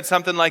might have said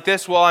something like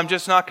this, well, I'm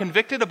just not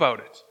convicted about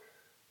it.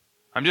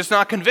 I'm just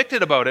not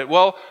convicted about it.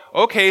 Well,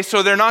 okay,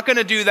 so they're not going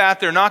to do that.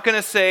 They're not going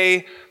to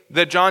say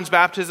that John's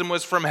baptism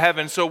was from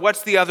heaven. So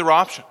what's the other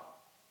option?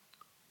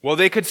 Well,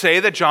 they could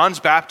say that John's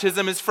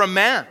baptism is from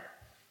man,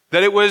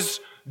 that it was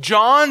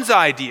John's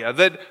idea,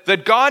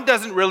 that God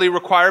doesn't really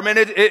require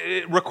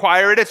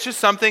it. It's just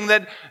something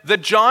that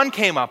John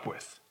came up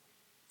with.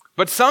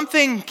 But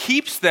something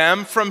keeps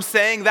them from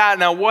saying that.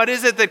 Now, what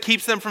is it that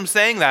keeps them from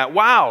saying that?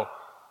 Wow.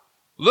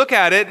 Look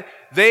at it.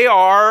 They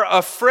are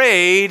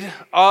afraid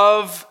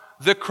of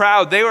the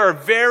crowd. They are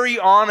very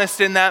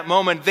honest in that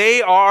moment.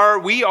 We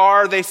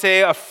are, they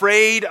say,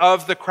 afraid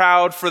of the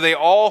crowd, for they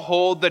all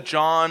hold that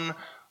John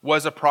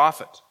was a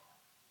prophet.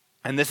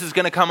 And this is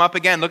going to come up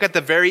again. Look at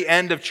the very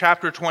end of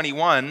chapter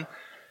 21.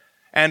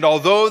 And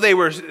although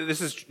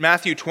this is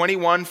Matthew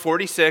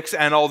 21:46,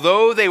 and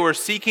although they were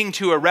seeking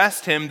to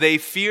arrest him, they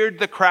feared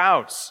the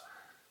crowds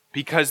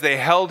because they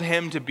held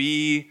him to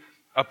be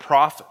a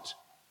prophet.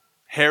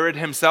 Herod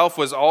himself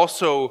was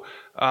also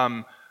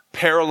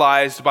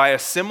paralyzed by a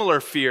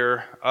similar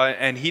fear,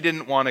 and he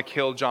didn't want to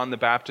kill John the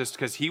Baptist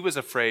because he was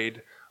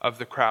afraid of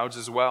the crowds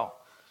as well.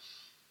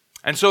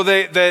 And so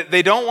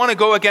they don't want to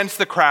go against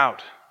the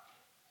crowd.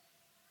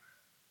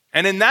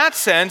 And in that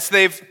sense,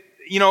 in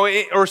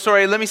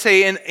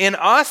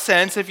a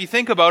sense, if you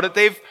think about it,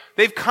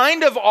 they've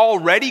kind of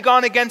already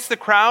gone against the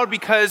crowd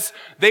because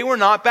they were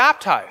not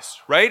baptized,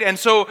 right? And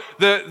so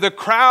the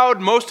crowd,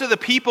 most of the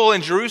people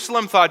in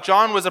Jerusalem thought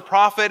John was a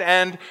prophet,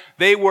 and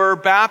they were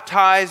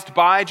baptized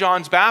by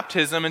John's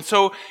baptism. And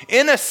so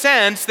in a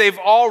sense, they've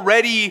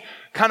already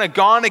kind of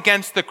gone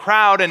against the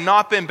crowd and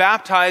not been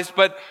baptized,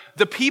 but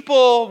the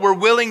people were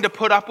willing to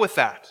put up with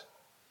that.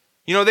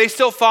 You know, they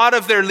still thought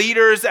of their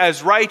leaders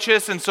as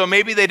righteous, and so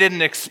maybe they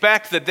didn't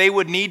expect that they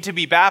would need to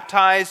be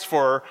baptized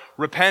for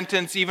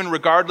repentance, even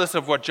regardless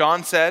of what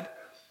John said.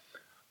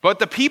 But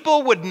the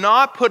people would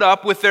not put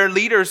up with their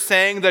leaders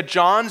saying that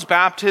John's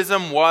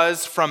baptism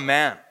was from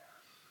man.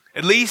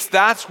 At least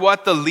that's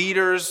what the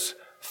leaders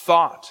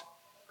thought.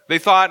 They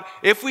thought,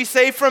 if we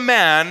say from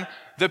man,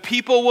 the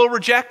people will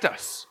reject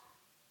us.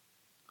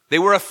 They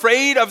were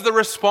afraid of the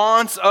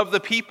response of the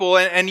people,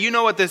 and you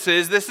know what this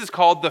is. This is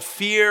called the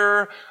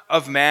fear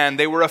of man.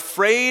 They were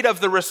afraid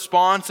of the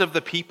response of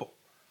the people.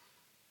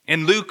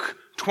 In Luke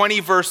 20,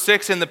 verse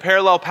 6, in the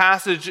parallel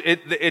passage,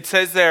 it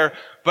says there,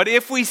 but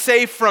if we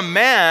say from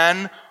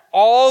man,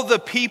 all the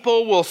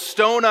people will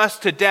stone us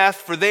to death,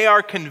 for they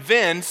are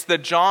convinced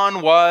that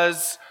John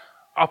was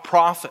a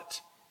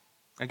prophet.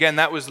 Again,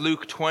 that was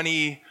Luke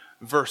 20,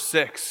 verse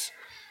 6.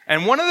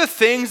 And one of the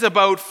things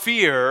about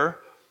fear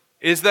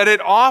is that it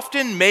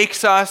often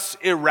makes us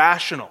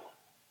irrational.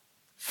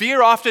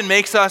 Fear often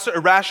makes us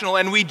irrational,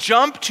 and we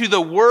jump to the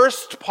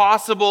worst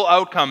possible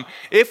outcome.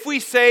 If we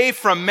say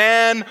from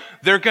man,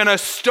 they're going to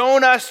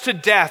stone us to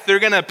death. They're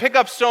going to pick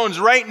up stones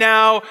right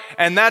now,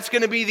 and that's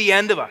going to be the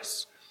end of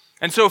us.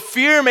 And so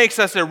fear makes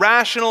us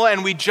irrational,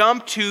 and we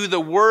jump to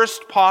the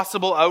worst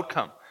possible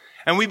outcome.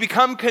 And we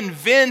become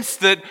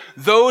convinced that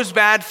those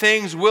bad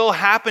things will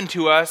happen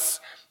to us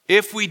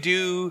if we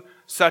do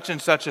such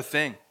and such a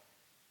thing.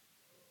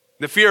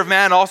 The fear of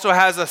man also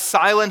has a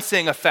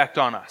silencing effect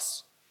on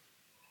us.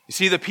 You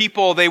see, the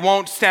people, they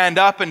won't stand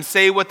up and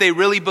say what they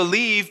really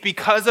believe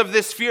because of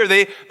this fear.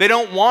 They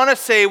don't want to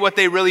say what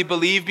they really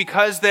believe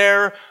because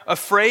they're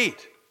afraid.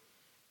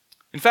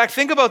 In fact,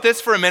 think about this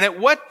for a minute.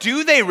 What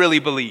do they really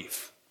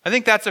believe? I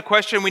think that's a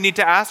question we need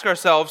to ask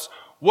ourselves.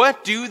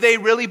 What do they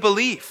really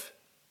believe?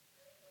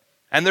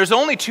 And there's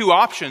only two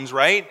options,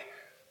 right?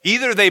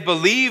 Either they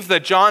believe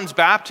that John's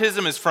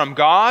baptism is from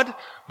God,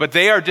 but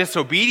they are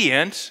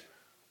disobedient,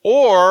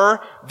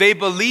 or they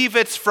believe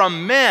it's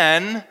from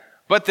men,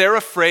 but they're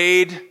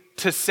afraid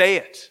to say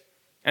it.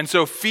 And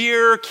so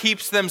fear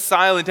keeps them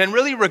silent. And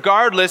really,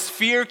 regardless,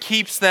 fear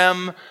keeps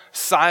them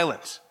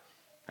silent.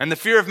 And the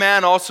fear of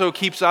man also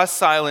keeps us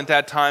silent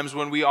at times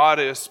when we ought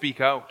to speak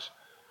out.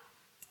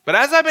 But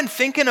as I've been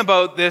thinking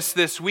about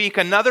this week,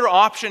 another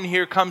option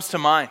here comes to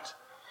mind.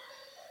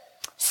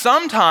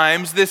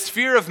 Sometimes this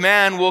fear of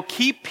man will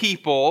keep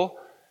people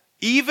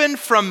even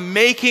from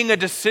making a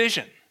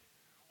decision,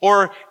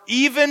 or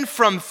even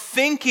from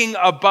thinking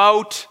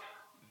about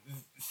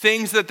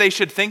things that they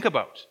should think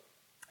about.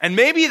 And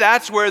maybe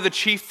that's where the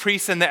chief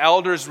priests and the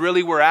elders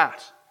really were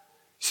at.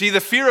 See, the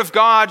fear of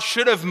God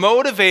should have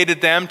motivated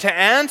them to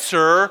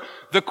answer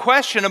the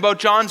question about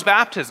John's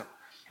baptism.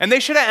 And they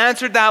should have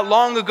answered that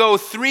long ago.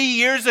 3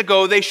 years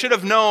ago, they should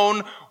have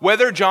known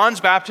whether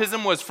John's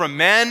baptism was from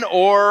men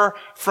or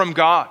from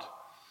God.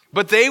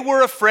 But they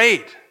were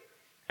afraid.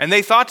 And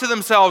they thought to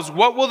themselves,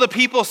 what will the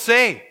people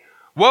say?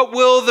 What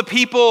will the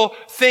people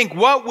think?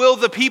 What will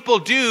the people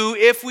do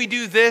if we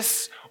do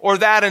this or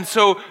that? And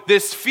so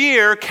this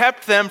fear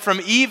kept them from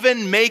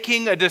even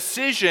making a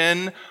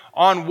decision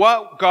on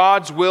what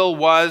God's will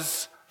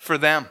was for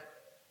them.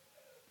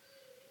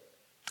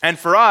 And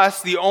for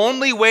us, the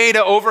only way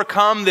to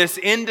overcome this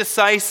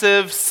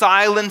indecisive,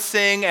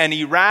 silencing, and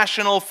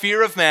irrational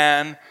fear of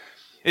man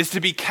is to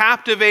be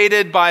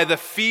captivated by the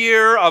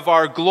fear of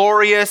our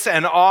glorious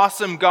and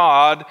awesome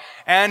God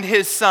and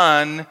His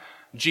Son,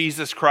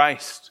 Jesus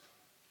Christ.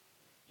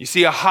 You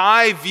see, a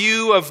high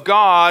view of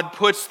God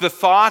puts the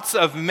thoughts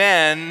of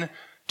men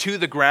to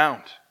the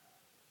ground.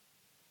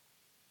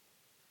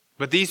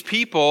 But these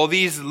people,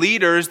 these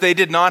leaders, they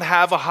did not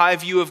have a high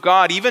view of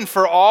God. Even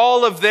for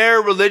all of their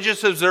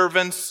religious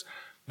observance,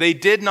 they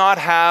did not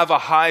have a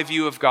high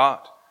view of God.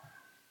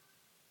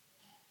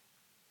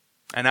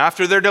 And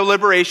after their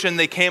deliberation,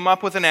 they came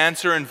up with an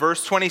answer in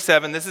verse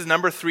 27. This is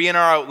number 3 in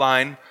our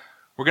outline.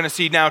 We're going to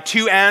see now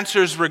 2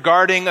 answers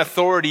regarding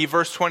authority,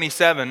 verse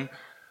 27.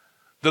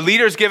 The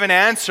leaders give an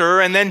answer,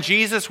 and then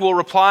Jesus will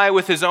reply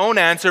with his own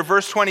answer,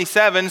 verse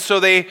 27. So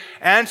they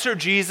answered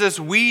Jesus,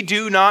 "We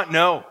do not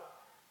know."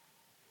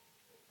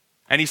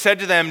 And he said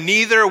to them,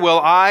 "Neither will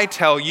I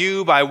tell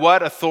you by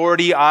what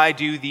authority I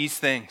do these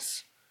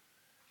things."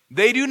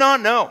 They do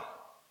not know.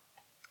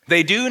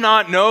 They do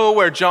not know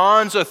where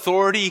John's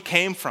authority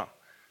came from.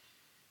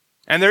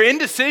 And their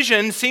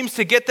indecision seems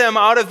to get them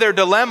out of their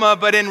dilemma,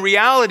 but in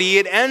reality,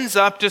 it ends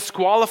up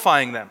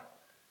disqualifying them.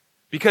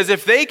 Because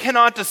if they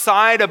cannot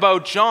decide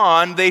about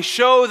John, they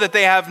show that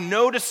they have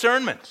no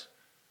discernment.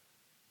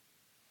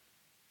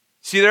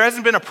 See, there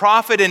hasn't been a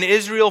prophet in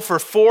Israel for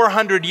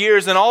 400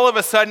 years, and all of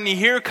a sudden,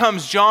 here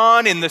comes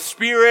John in the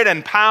spirit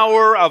and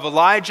power of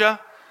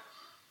Elijah.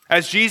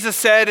 As Jesus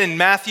said in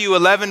Matthew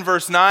 11,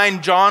 verse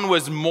 9, John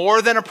was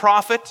more than a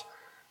prophet.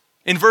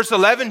 In verse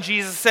 11,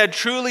 Jesus said,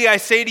 "Truly I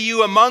say to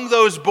you, among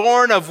those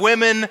born of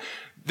women,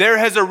 there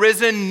has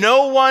arisen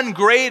no one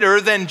greater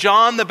than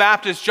John the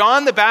Baptist."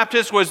 John the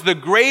Baptist was the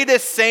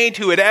greatest saint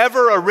who had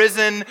ever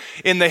arisen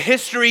in the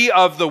history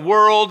of the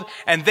world,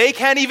 and they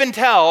can't even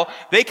tell,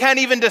 they can't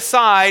even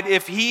decide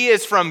if he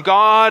is from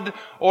God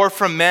or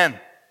from men.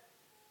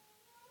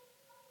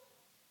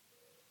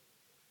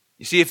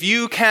 You see, if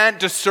you can't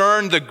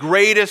discern the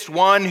greatest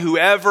one who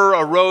ever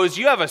arose,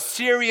 you have a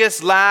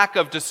serious lack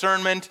of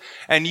discernment,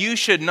 and you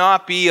should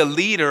not be a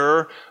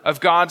leader of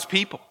God's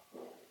people.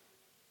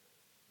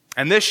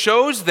 And this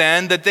shows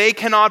then that they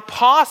cannot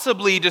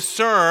possibly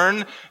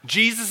discern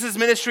Jesus'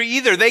 ministry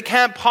either. They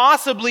can't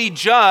possibly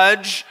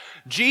judge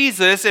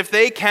Jesus if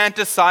they can't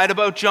decide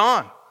about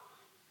John.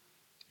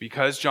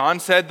 Because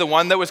John said the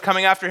one that was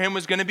coming after him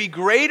was going to be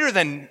greater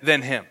than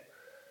him.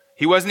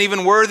 He wasn't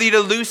even worthy to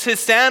loose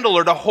his sandal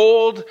or to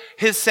hold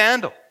his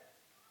sandal.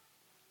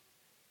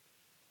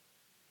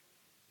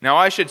 Now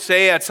I should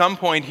say at some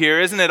point here,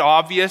 isn't it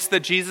obvious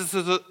that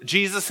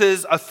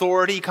Jesus'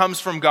 authority comes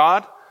from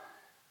God?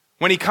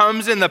 When he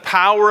comes in the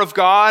power of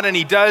God and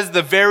he does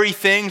the very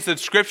things that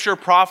Scripture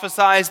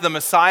prophesies the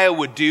Messiah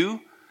would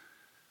do.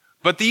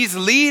 But these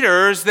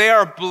leaders, they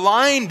are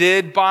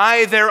blinded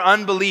by their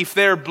unbelief.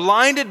 They're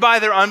blinded by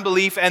their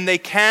unbelief and they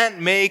can't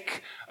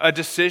make a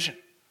decision.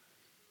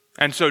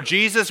 And so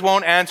Jesus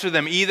won't answer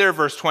them either.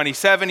 Verse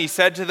 27, he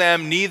said to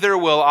them, "Neither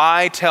will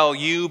I tell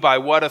you by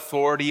what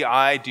authority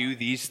I do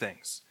these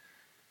things."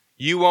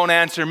 You won't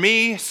answer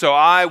me, so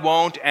I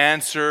won't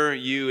answer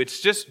you. It's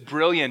just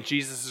brilliant,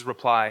 Jesus'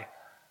 reply.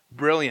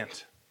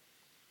 Brilliant.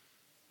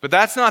 But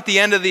that's not the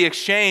end of the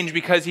exchange,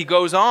 because he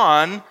goes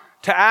on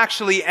to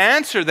actually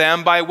answer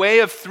them by way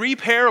of 3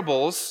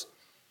 parables.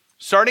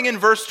 Starting in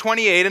verse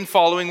 28 and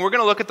following, we're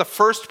going to look at the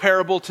first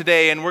parable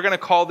today, and we're going to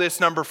call this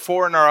number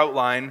 4 in our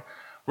outline.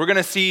 We're going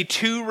to see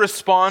 2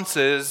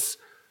 responses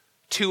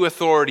to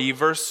authority,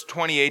 verse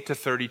 28 to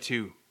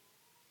 32.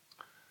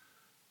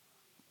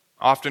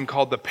 Often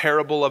called the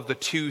parable of the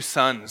 2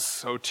 sons.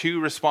 So 2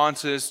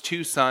 responses,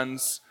 2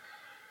 sons.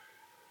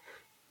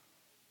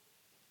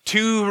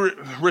 2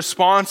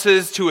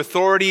 responses to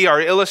authority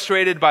are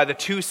illustrated by the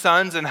 2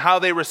 sons and how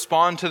they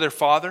respond to their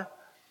father.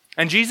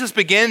 And Jesus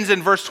begins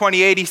in verse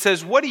 28. He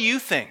says, "What do you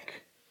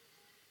think?"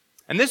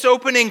 And this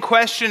opening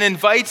question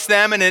invites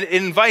them, and it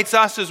invites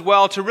us as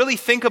well, to really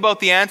think about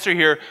the answer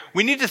here.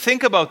 We need to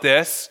think about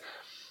this.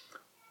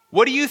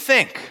 What do you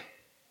think?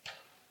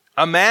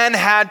 A man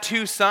had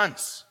 2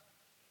 sons.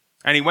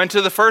 And he went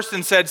to the first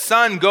and said,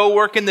 "Son, go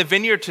work in the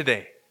vineyard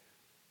today."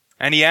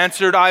 And he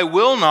answered, "I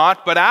will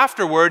not." But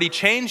afterward he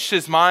changed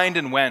his mind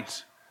and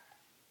went.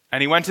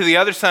 And he went to the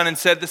other son and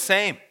said the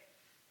same.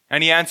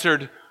 And he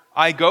answered,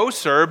 "I go,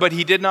 sir," but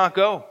he did not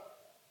go.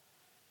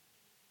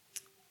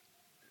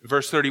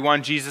 Verse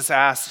 31, Jesus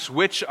asks,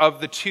 which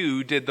of the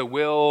 2 did the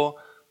will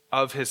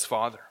of his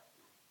father?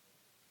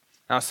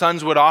 Now,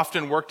 sons would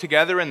often work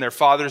together in their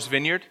father's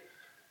vineyard.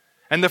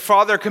 And the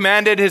father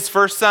commanded his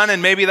first son,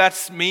 and maybe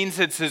that means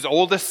it's his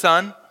oldest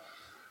son.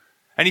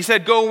 And he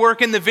said, "Go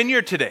work in the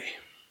vineyard today."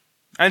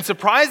 And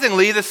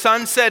surprisingly, the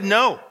son said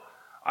no.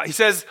 He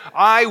says,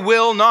 "I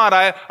will not.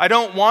 I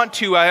don't want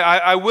to.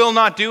 I will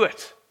not do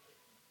it."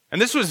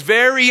 And this was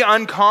very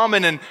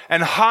uncommon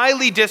and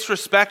highly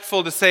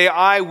disrespectful to say,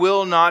 I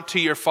will not to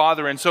your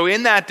father. And so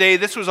in that day,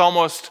 this was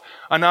almost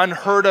an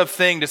unheard of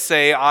thing to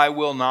say, I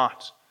will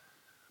not.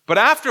 But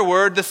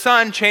afterward, the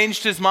son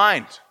changed his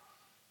mind.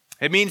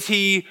 It means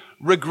he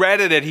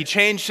regretted it. He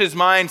changed his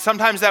mind.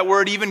 Sometimes that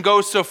word even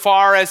goes so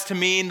far as to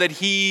mean that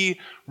he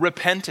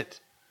repented.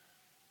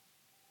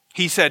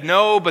 He said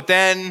no, but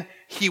then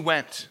he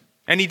went.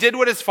 And he did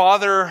what his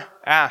father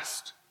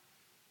asked.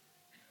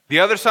 The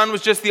other son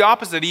was just the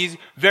opposite. He's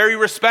very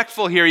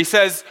respectful here. He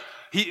says,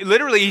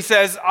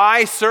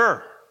 I,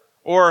 sir,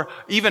 or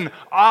even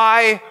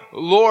I,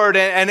 Lord.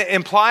 And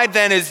implied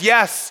then is,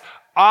 yes,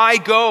 I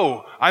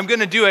go. I'm going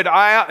to do it.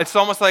 It's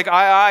almost like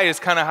I is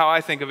kind of how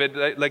I think of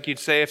it, like you'd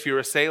say if you're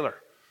a sailor.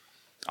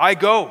 I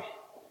go.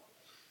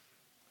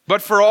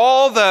 But for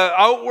all the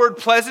outward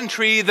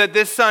pleasantry that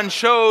this son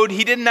showed,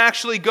 he didn't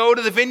actually go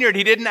to the vineyard.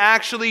 He didn't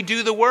actually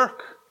do the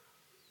work.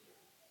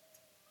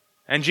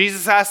 And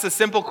Jesus asked a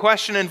simple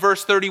question in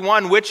verse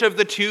 31, which of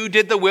the two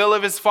did the will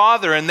of his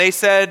father? And they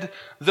said,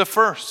 the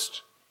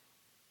first.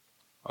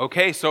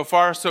 Okay, so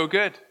far so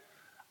good.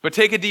 But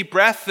take a deep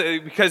breath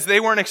because they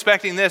weren't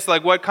expecting this.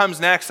 Like what comes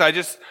next?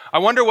 I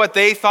wonder what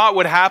they thought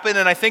would happen.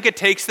 And I think it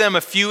takes them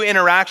a few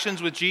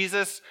interactions with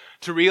Jesus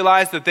to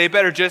realize that they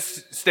better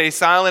just stay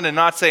silent and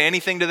not say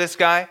anything to this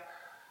guy.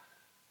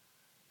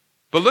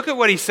 But look at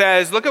what he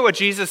says. Look at what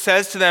Jesus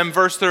says to them,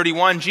 verse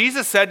 31.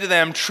 Jesus said to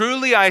them,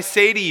 truly I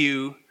say to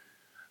you,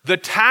 the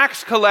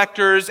tax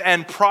collectors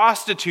and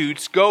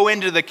prostitutes go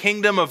into the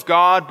kingdom of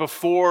God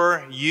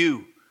before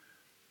you.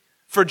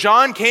 For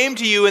John came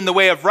to you in the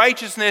way of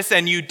righteousness,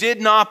 and you did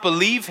not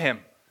believe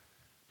him.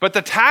 But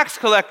the tax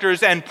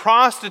collectors and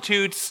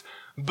prostitutes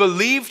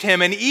believed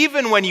him, and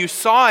even when you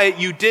saw it,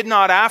 you did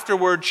not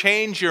afterward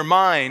change your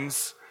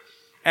minds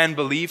and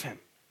believe him.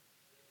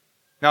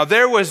 Now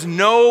there was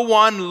no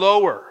one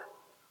lower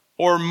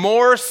or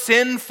more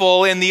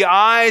sinful in the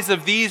eyes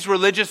of these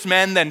religious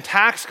men than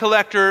tax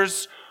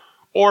collectors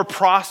or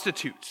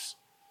prostitutes.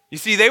 You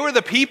see, they were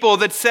the people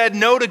that said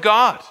no to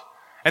God.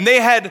 And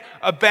they had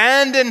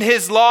abandoned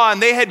his law,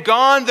 and they had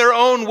gone their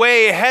own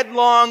way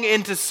headlong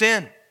into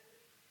sin.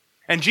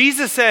 And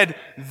Jesus said,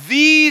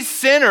 these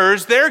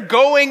sinners, they're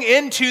going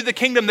into the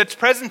kingdom. That's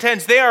present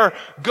tense. They are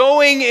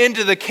going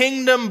into the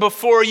kingdom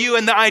before you.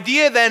 And the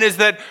idea then is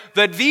that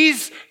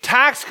these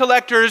tax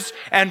collectors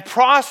and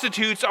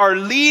prostitutes are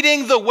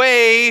leading the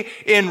way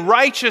in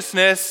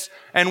righteousness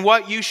and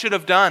what you should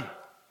have done.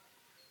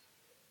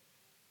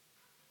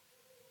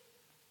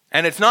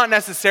 And it's not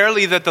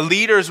necessarily that the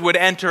leaders would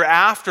enter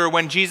after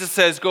when Jesus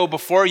says, go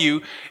before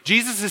you.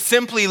 Jesus is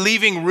simply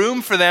leaving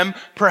room for them.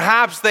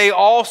 Perhaps they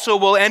also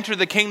will enter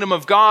the kingdom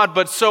of God,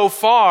 but so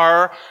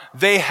far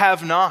they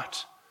have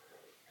not.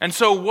 And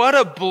so what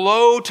a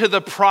blow to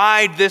the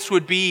pride this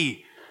would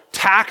be.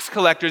 Tax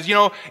collectors. You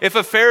know, if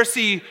a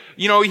Pharisee,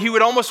 he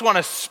would almost want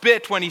to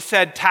spit when he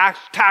said tax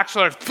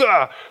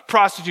collectors,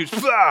 prostitutes,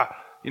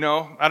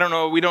 I don't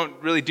know, we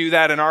don't really do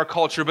that in our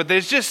culture, but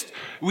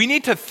we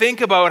need to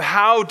think about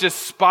how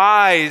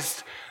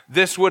despised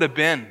this would have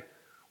been.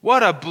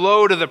 What a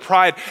blow to the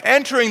pride.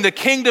 Entering the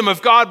kingdom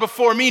of God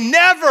before me,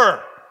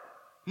 never,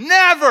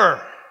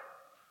 never.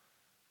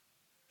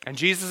 And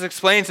Jesus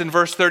explains in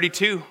verse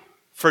 32,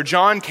 for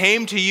John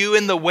came to you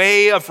in the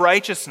way of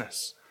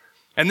righteousness.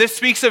 And this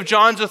speaks of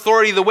John's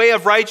authority. The way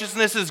of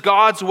righteousness is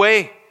God's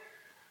way.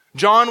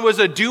 John was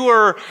a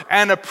doer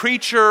and a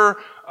preacher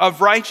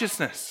of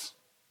righteousness.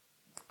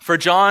 For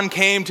John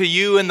came to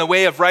you in the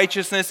way of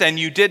righteousness, and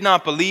you did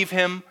not believe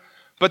him,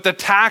 but the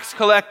tax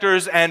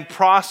collectors and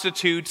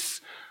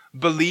prostitutes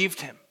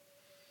believed him.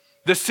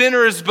 The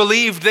sinners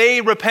believed,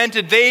 they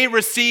repented, they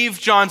received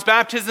John's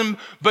baptism,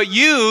 but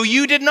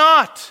you did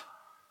not.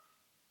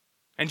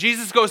 And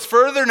Jesus goes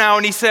further now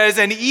and he says,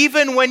 and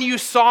even when you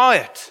saw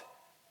it,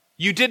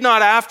 you did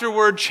not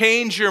afterward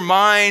change your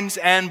minds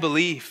and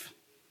believe.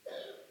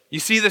 You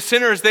see, the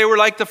sinners, they were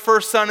like the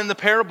first son in the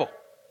parable.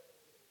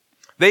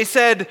 They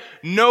said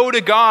no to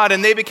God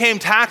and they became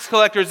tax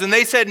collectors, and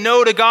they said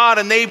no to God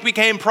and they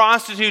became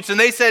prostitutes, and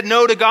they said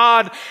no to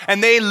God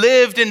and they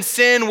lived in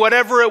sin,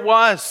 whatever it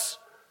was.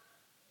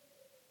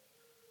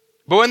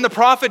 But when the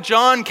prophet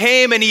John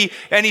came and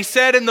he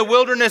said in the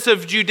wilderness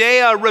of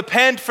Judea,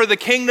 repent for the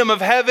kingdom of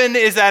heaven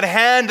is at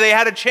hand, they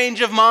had a change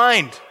of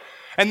mind.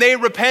 And they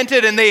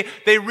repented and they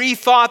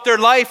rethought their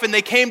life and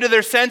they came to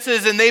their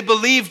senses and they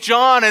believed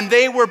John and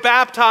they were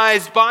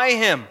baptized by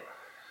him.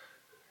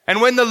 And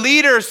when the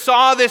leaders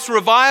saw this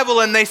revival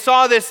and they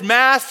saw this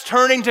mass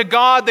turning to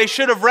God, they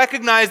should have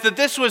recognized that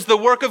this was the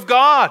work of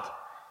God.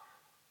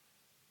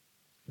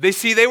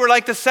 They were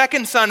like the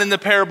second son in the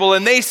parable,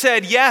 and they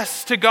said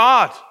yes to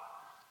God.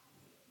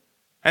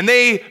 And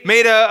they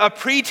made a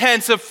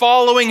pretense of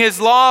following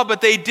his law, but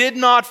they did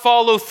not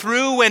follow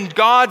through when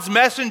God's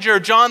messenger,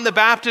 John the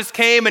Baptist,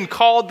 came and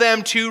called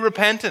them to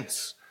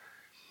repentance.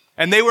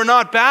 And they were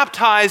not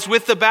baptized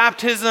with the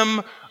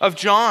baptism of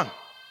John.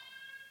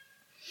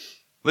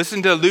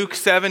 Listen to Luke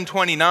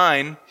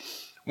 7:29.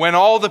 When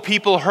all the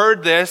people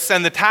heard this,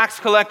 and the tax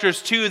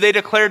collectors too, they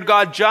declared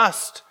God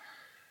just,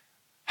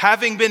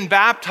 having been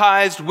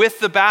baptized with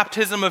the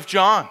baptism of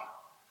John.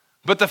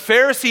 But the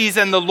Pharisees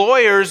and the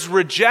lawyers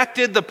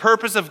rejected the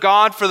purpose of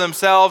God for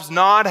themselves,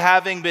 not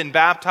having been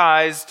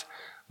baptized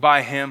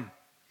by him.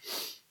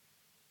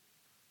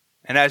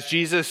 And as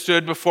Jesus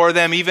stood before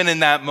them, even in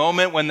that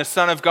moment when the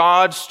Son of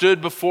God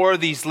stood before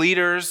these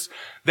leaders,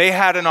 they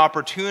had an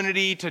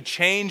opportunity to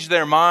change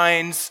their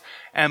minds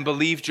and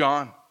believe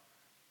John.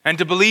 And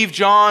to believe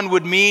John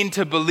would mean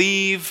to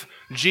believe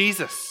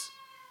Jesus.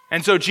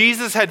 And so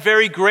Jesus had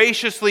very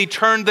graciously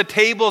turned the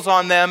tables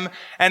on them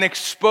and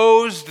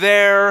exposed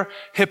their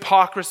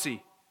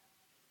hypocrisy.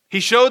 He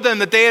showed them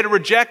that they had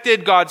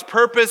rejected God's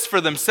purpose for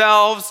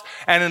themselves,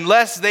 and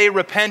unless they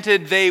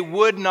repented, they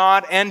would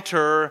not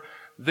enter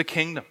the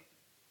kingdom.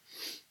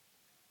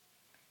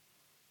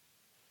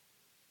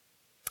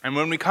 And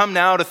when we come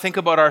now to think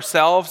about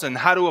ourselves and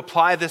how to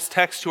apply this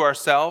text to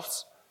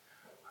ourselves,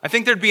 I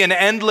think there'd be an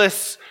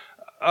endless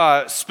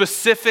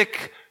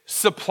specific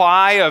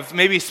supply of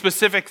maybe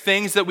specific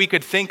things that we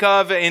could think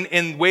of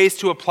in ways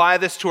to apply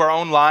this to our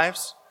own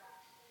lives.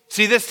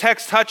 See, this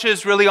text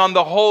touches really on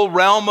the whole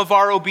realm of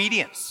our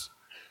obedience.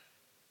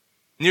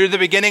 Near the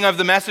beginning of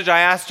the message,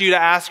 I asked you to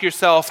ask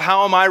yourself,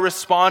 how am I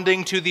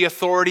responding to the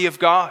authority of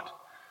God?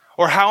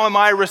 Or how am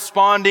I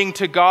responding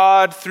to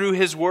God through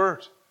His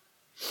Word?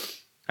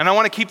 And I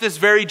want to keep this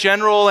very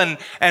general and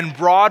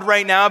broad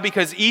right now,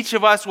 because each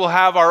of us will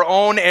have our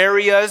own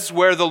areas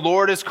where the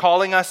Lord is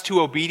calling us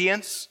to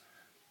obedience.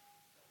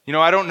 You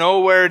know, I don't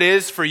know where it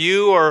is for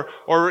you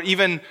or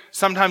even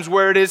sometimes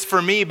where it is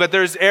for me, but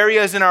there's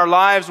areas in our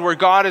lives where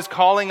God is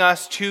calling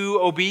us to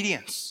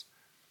obedience.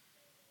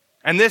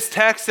 And this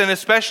text, and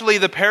especially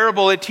the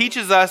parable, it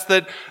teaches us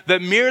that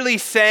merely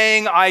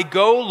saying, "I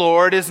go,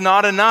 Lord," is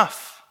not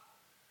enough.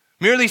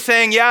 Merely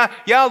saying, yeah,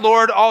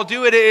 Lord, I'll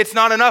do it, it's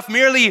not enough.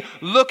 Merely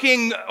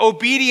looking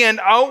obedient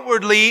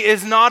outwardly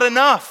is not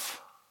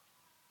enough.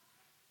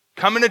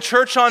 Coming to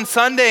church on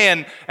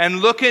Sunday and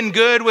looking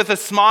good with a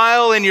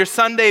smile in your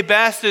Sunday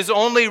best is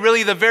only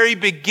really the very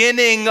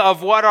beginning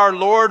of what our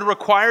Lord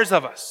requires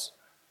of us.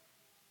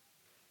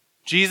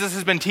 Jesus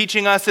has been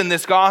teaching us in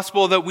this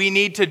gospel that we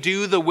need to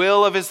do the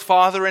will of His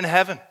Father in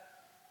heaven.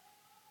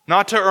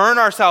 Not to earn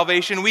our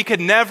salvation. We could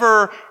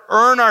never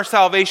earn our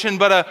salvation,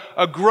 but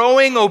a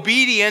growing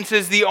obedience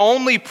is the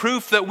only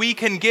proof that we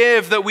can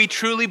give that we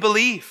truly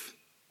believe.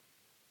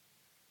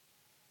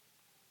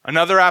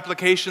 Another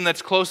application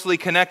that's closely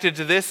connected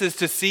to this is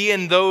to see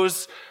in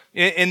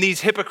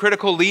these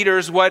hypocritical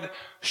leaders what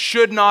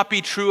should not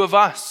be true of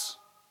us.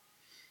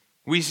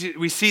 We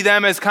see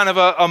them as kind of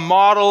a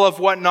model of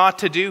what not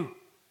to do.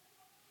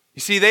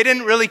 You see, they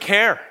didn't really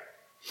care.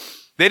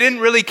 They didn't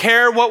really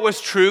care what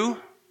was true.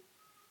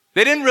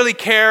 They didn't really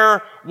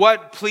care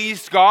what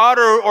pleased God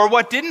or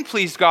what didn't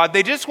please God.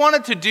 They just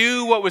wanted to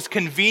do what was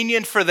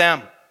convenient for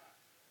them.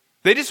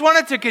 They just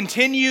wanted to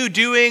continue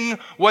doing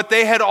what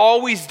they had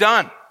always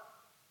done.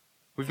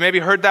 We've maybe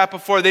heard that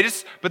before.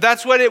 But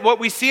that's what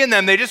we see in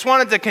them. They just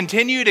wanted to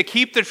continue to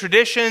keep the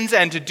traditions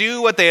and to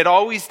do what they had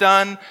always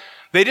done.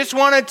 They just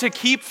wanted to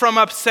keep from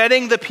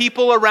upsetting the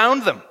people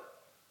around them.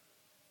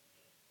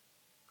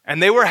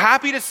 And they were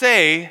happy to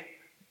say,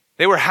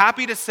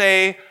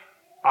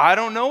 I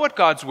don't know what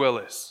God's will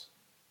is.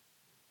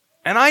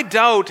 And I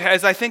doubt,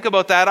 as I think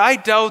about that,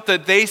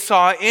 that they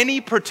saw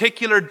any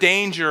particular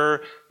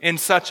danger in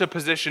such a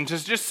position.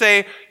 To just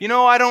say,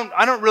 I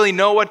don't really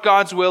know what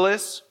God's will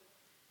is.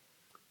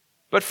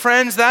 But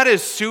friends, that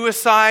is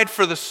suicide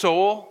for the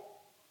soul.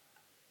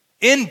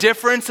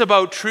 Indifference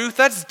about truth,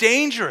 that's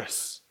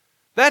dangerous.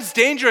 That's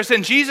dangerous.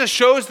 And Jesus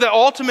shows the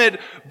ultimate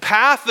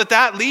path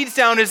that leads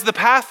down is the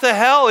path to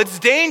hell. It's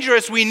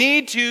dangerous. We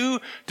need to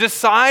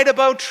decide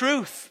about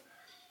truth.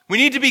 We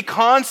need to be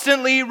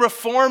constantly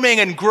reforming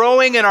and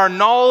growing in our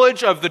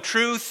knowledge of the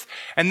truth,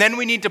 and then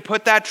we need to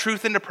put that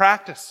truth into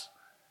practice.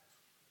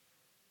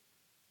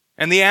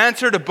 And the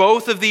answer to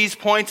both of these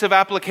points of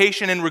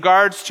application in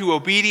regards to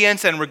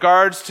obedience and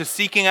regards to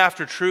seeking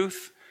after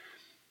truth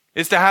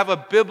is to have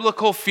a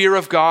biblical fear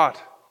of God.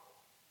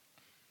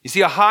 You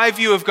see, a high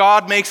view of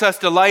God makes us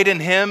delight in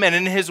Him and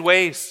in His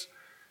ways,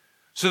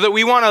 so that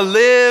we want to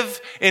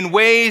live in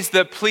ways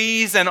that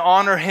please and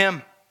honor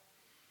Him.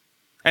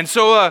 And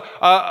so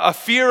a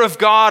fear of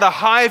God, a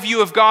high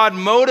view of God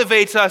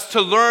motivates us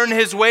to learn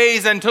His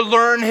ways and to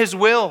learn His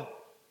will.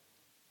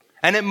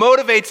 And it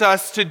motivates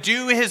us to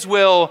do His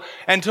will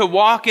and to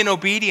walk in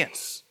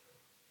obedience.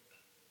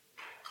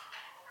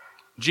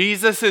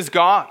 Jesus is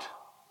God.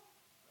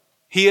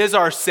 He is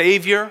our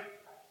Savior.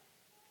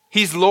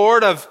 He's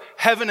Lord of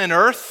heaven and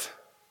earth.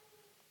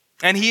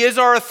 And He is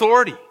our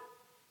authority.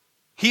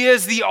 He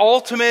is the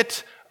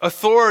ultimate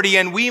authority,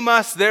 and we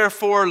must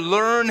therefore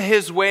learn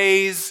His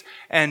ways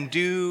and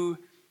do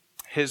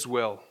His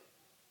will.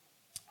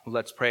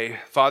 Let's pray.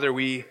 Father,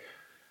 we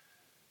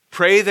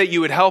pray that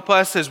you would help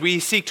us as we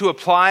seek to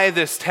apply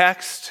this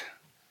text,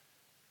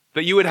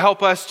 that you would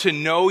help us to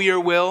know your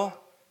will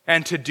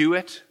and to do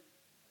it.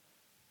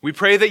 We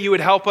pray that you would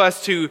help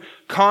us to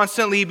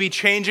constantly be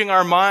changing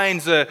our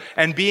minds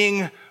and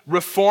being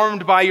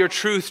reformed by your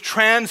truth,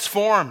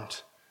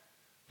 transformed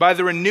By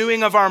the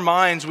renewing of our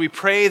minds, we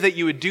pray that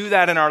you would do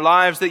that in our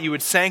lives, that you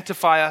would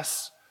sanctify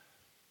us,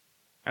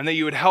 and that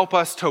you would help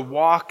us to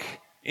walk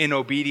in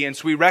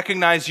obedience. We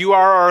recognize you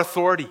are our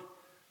authority.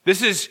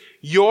 This is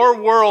your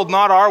world,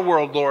 not our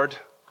world, Lord.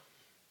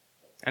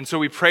 And so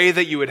we pray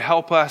that you would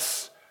help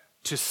us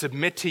to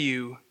submit to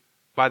you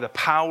by the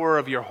power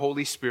of your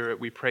Holy Spirit.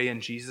 We pray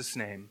in Jesus'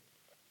 name.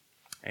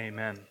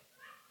 Amen.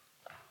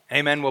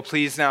 Amen. Well,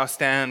 please now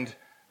stand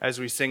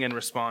as we sing in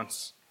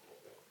response.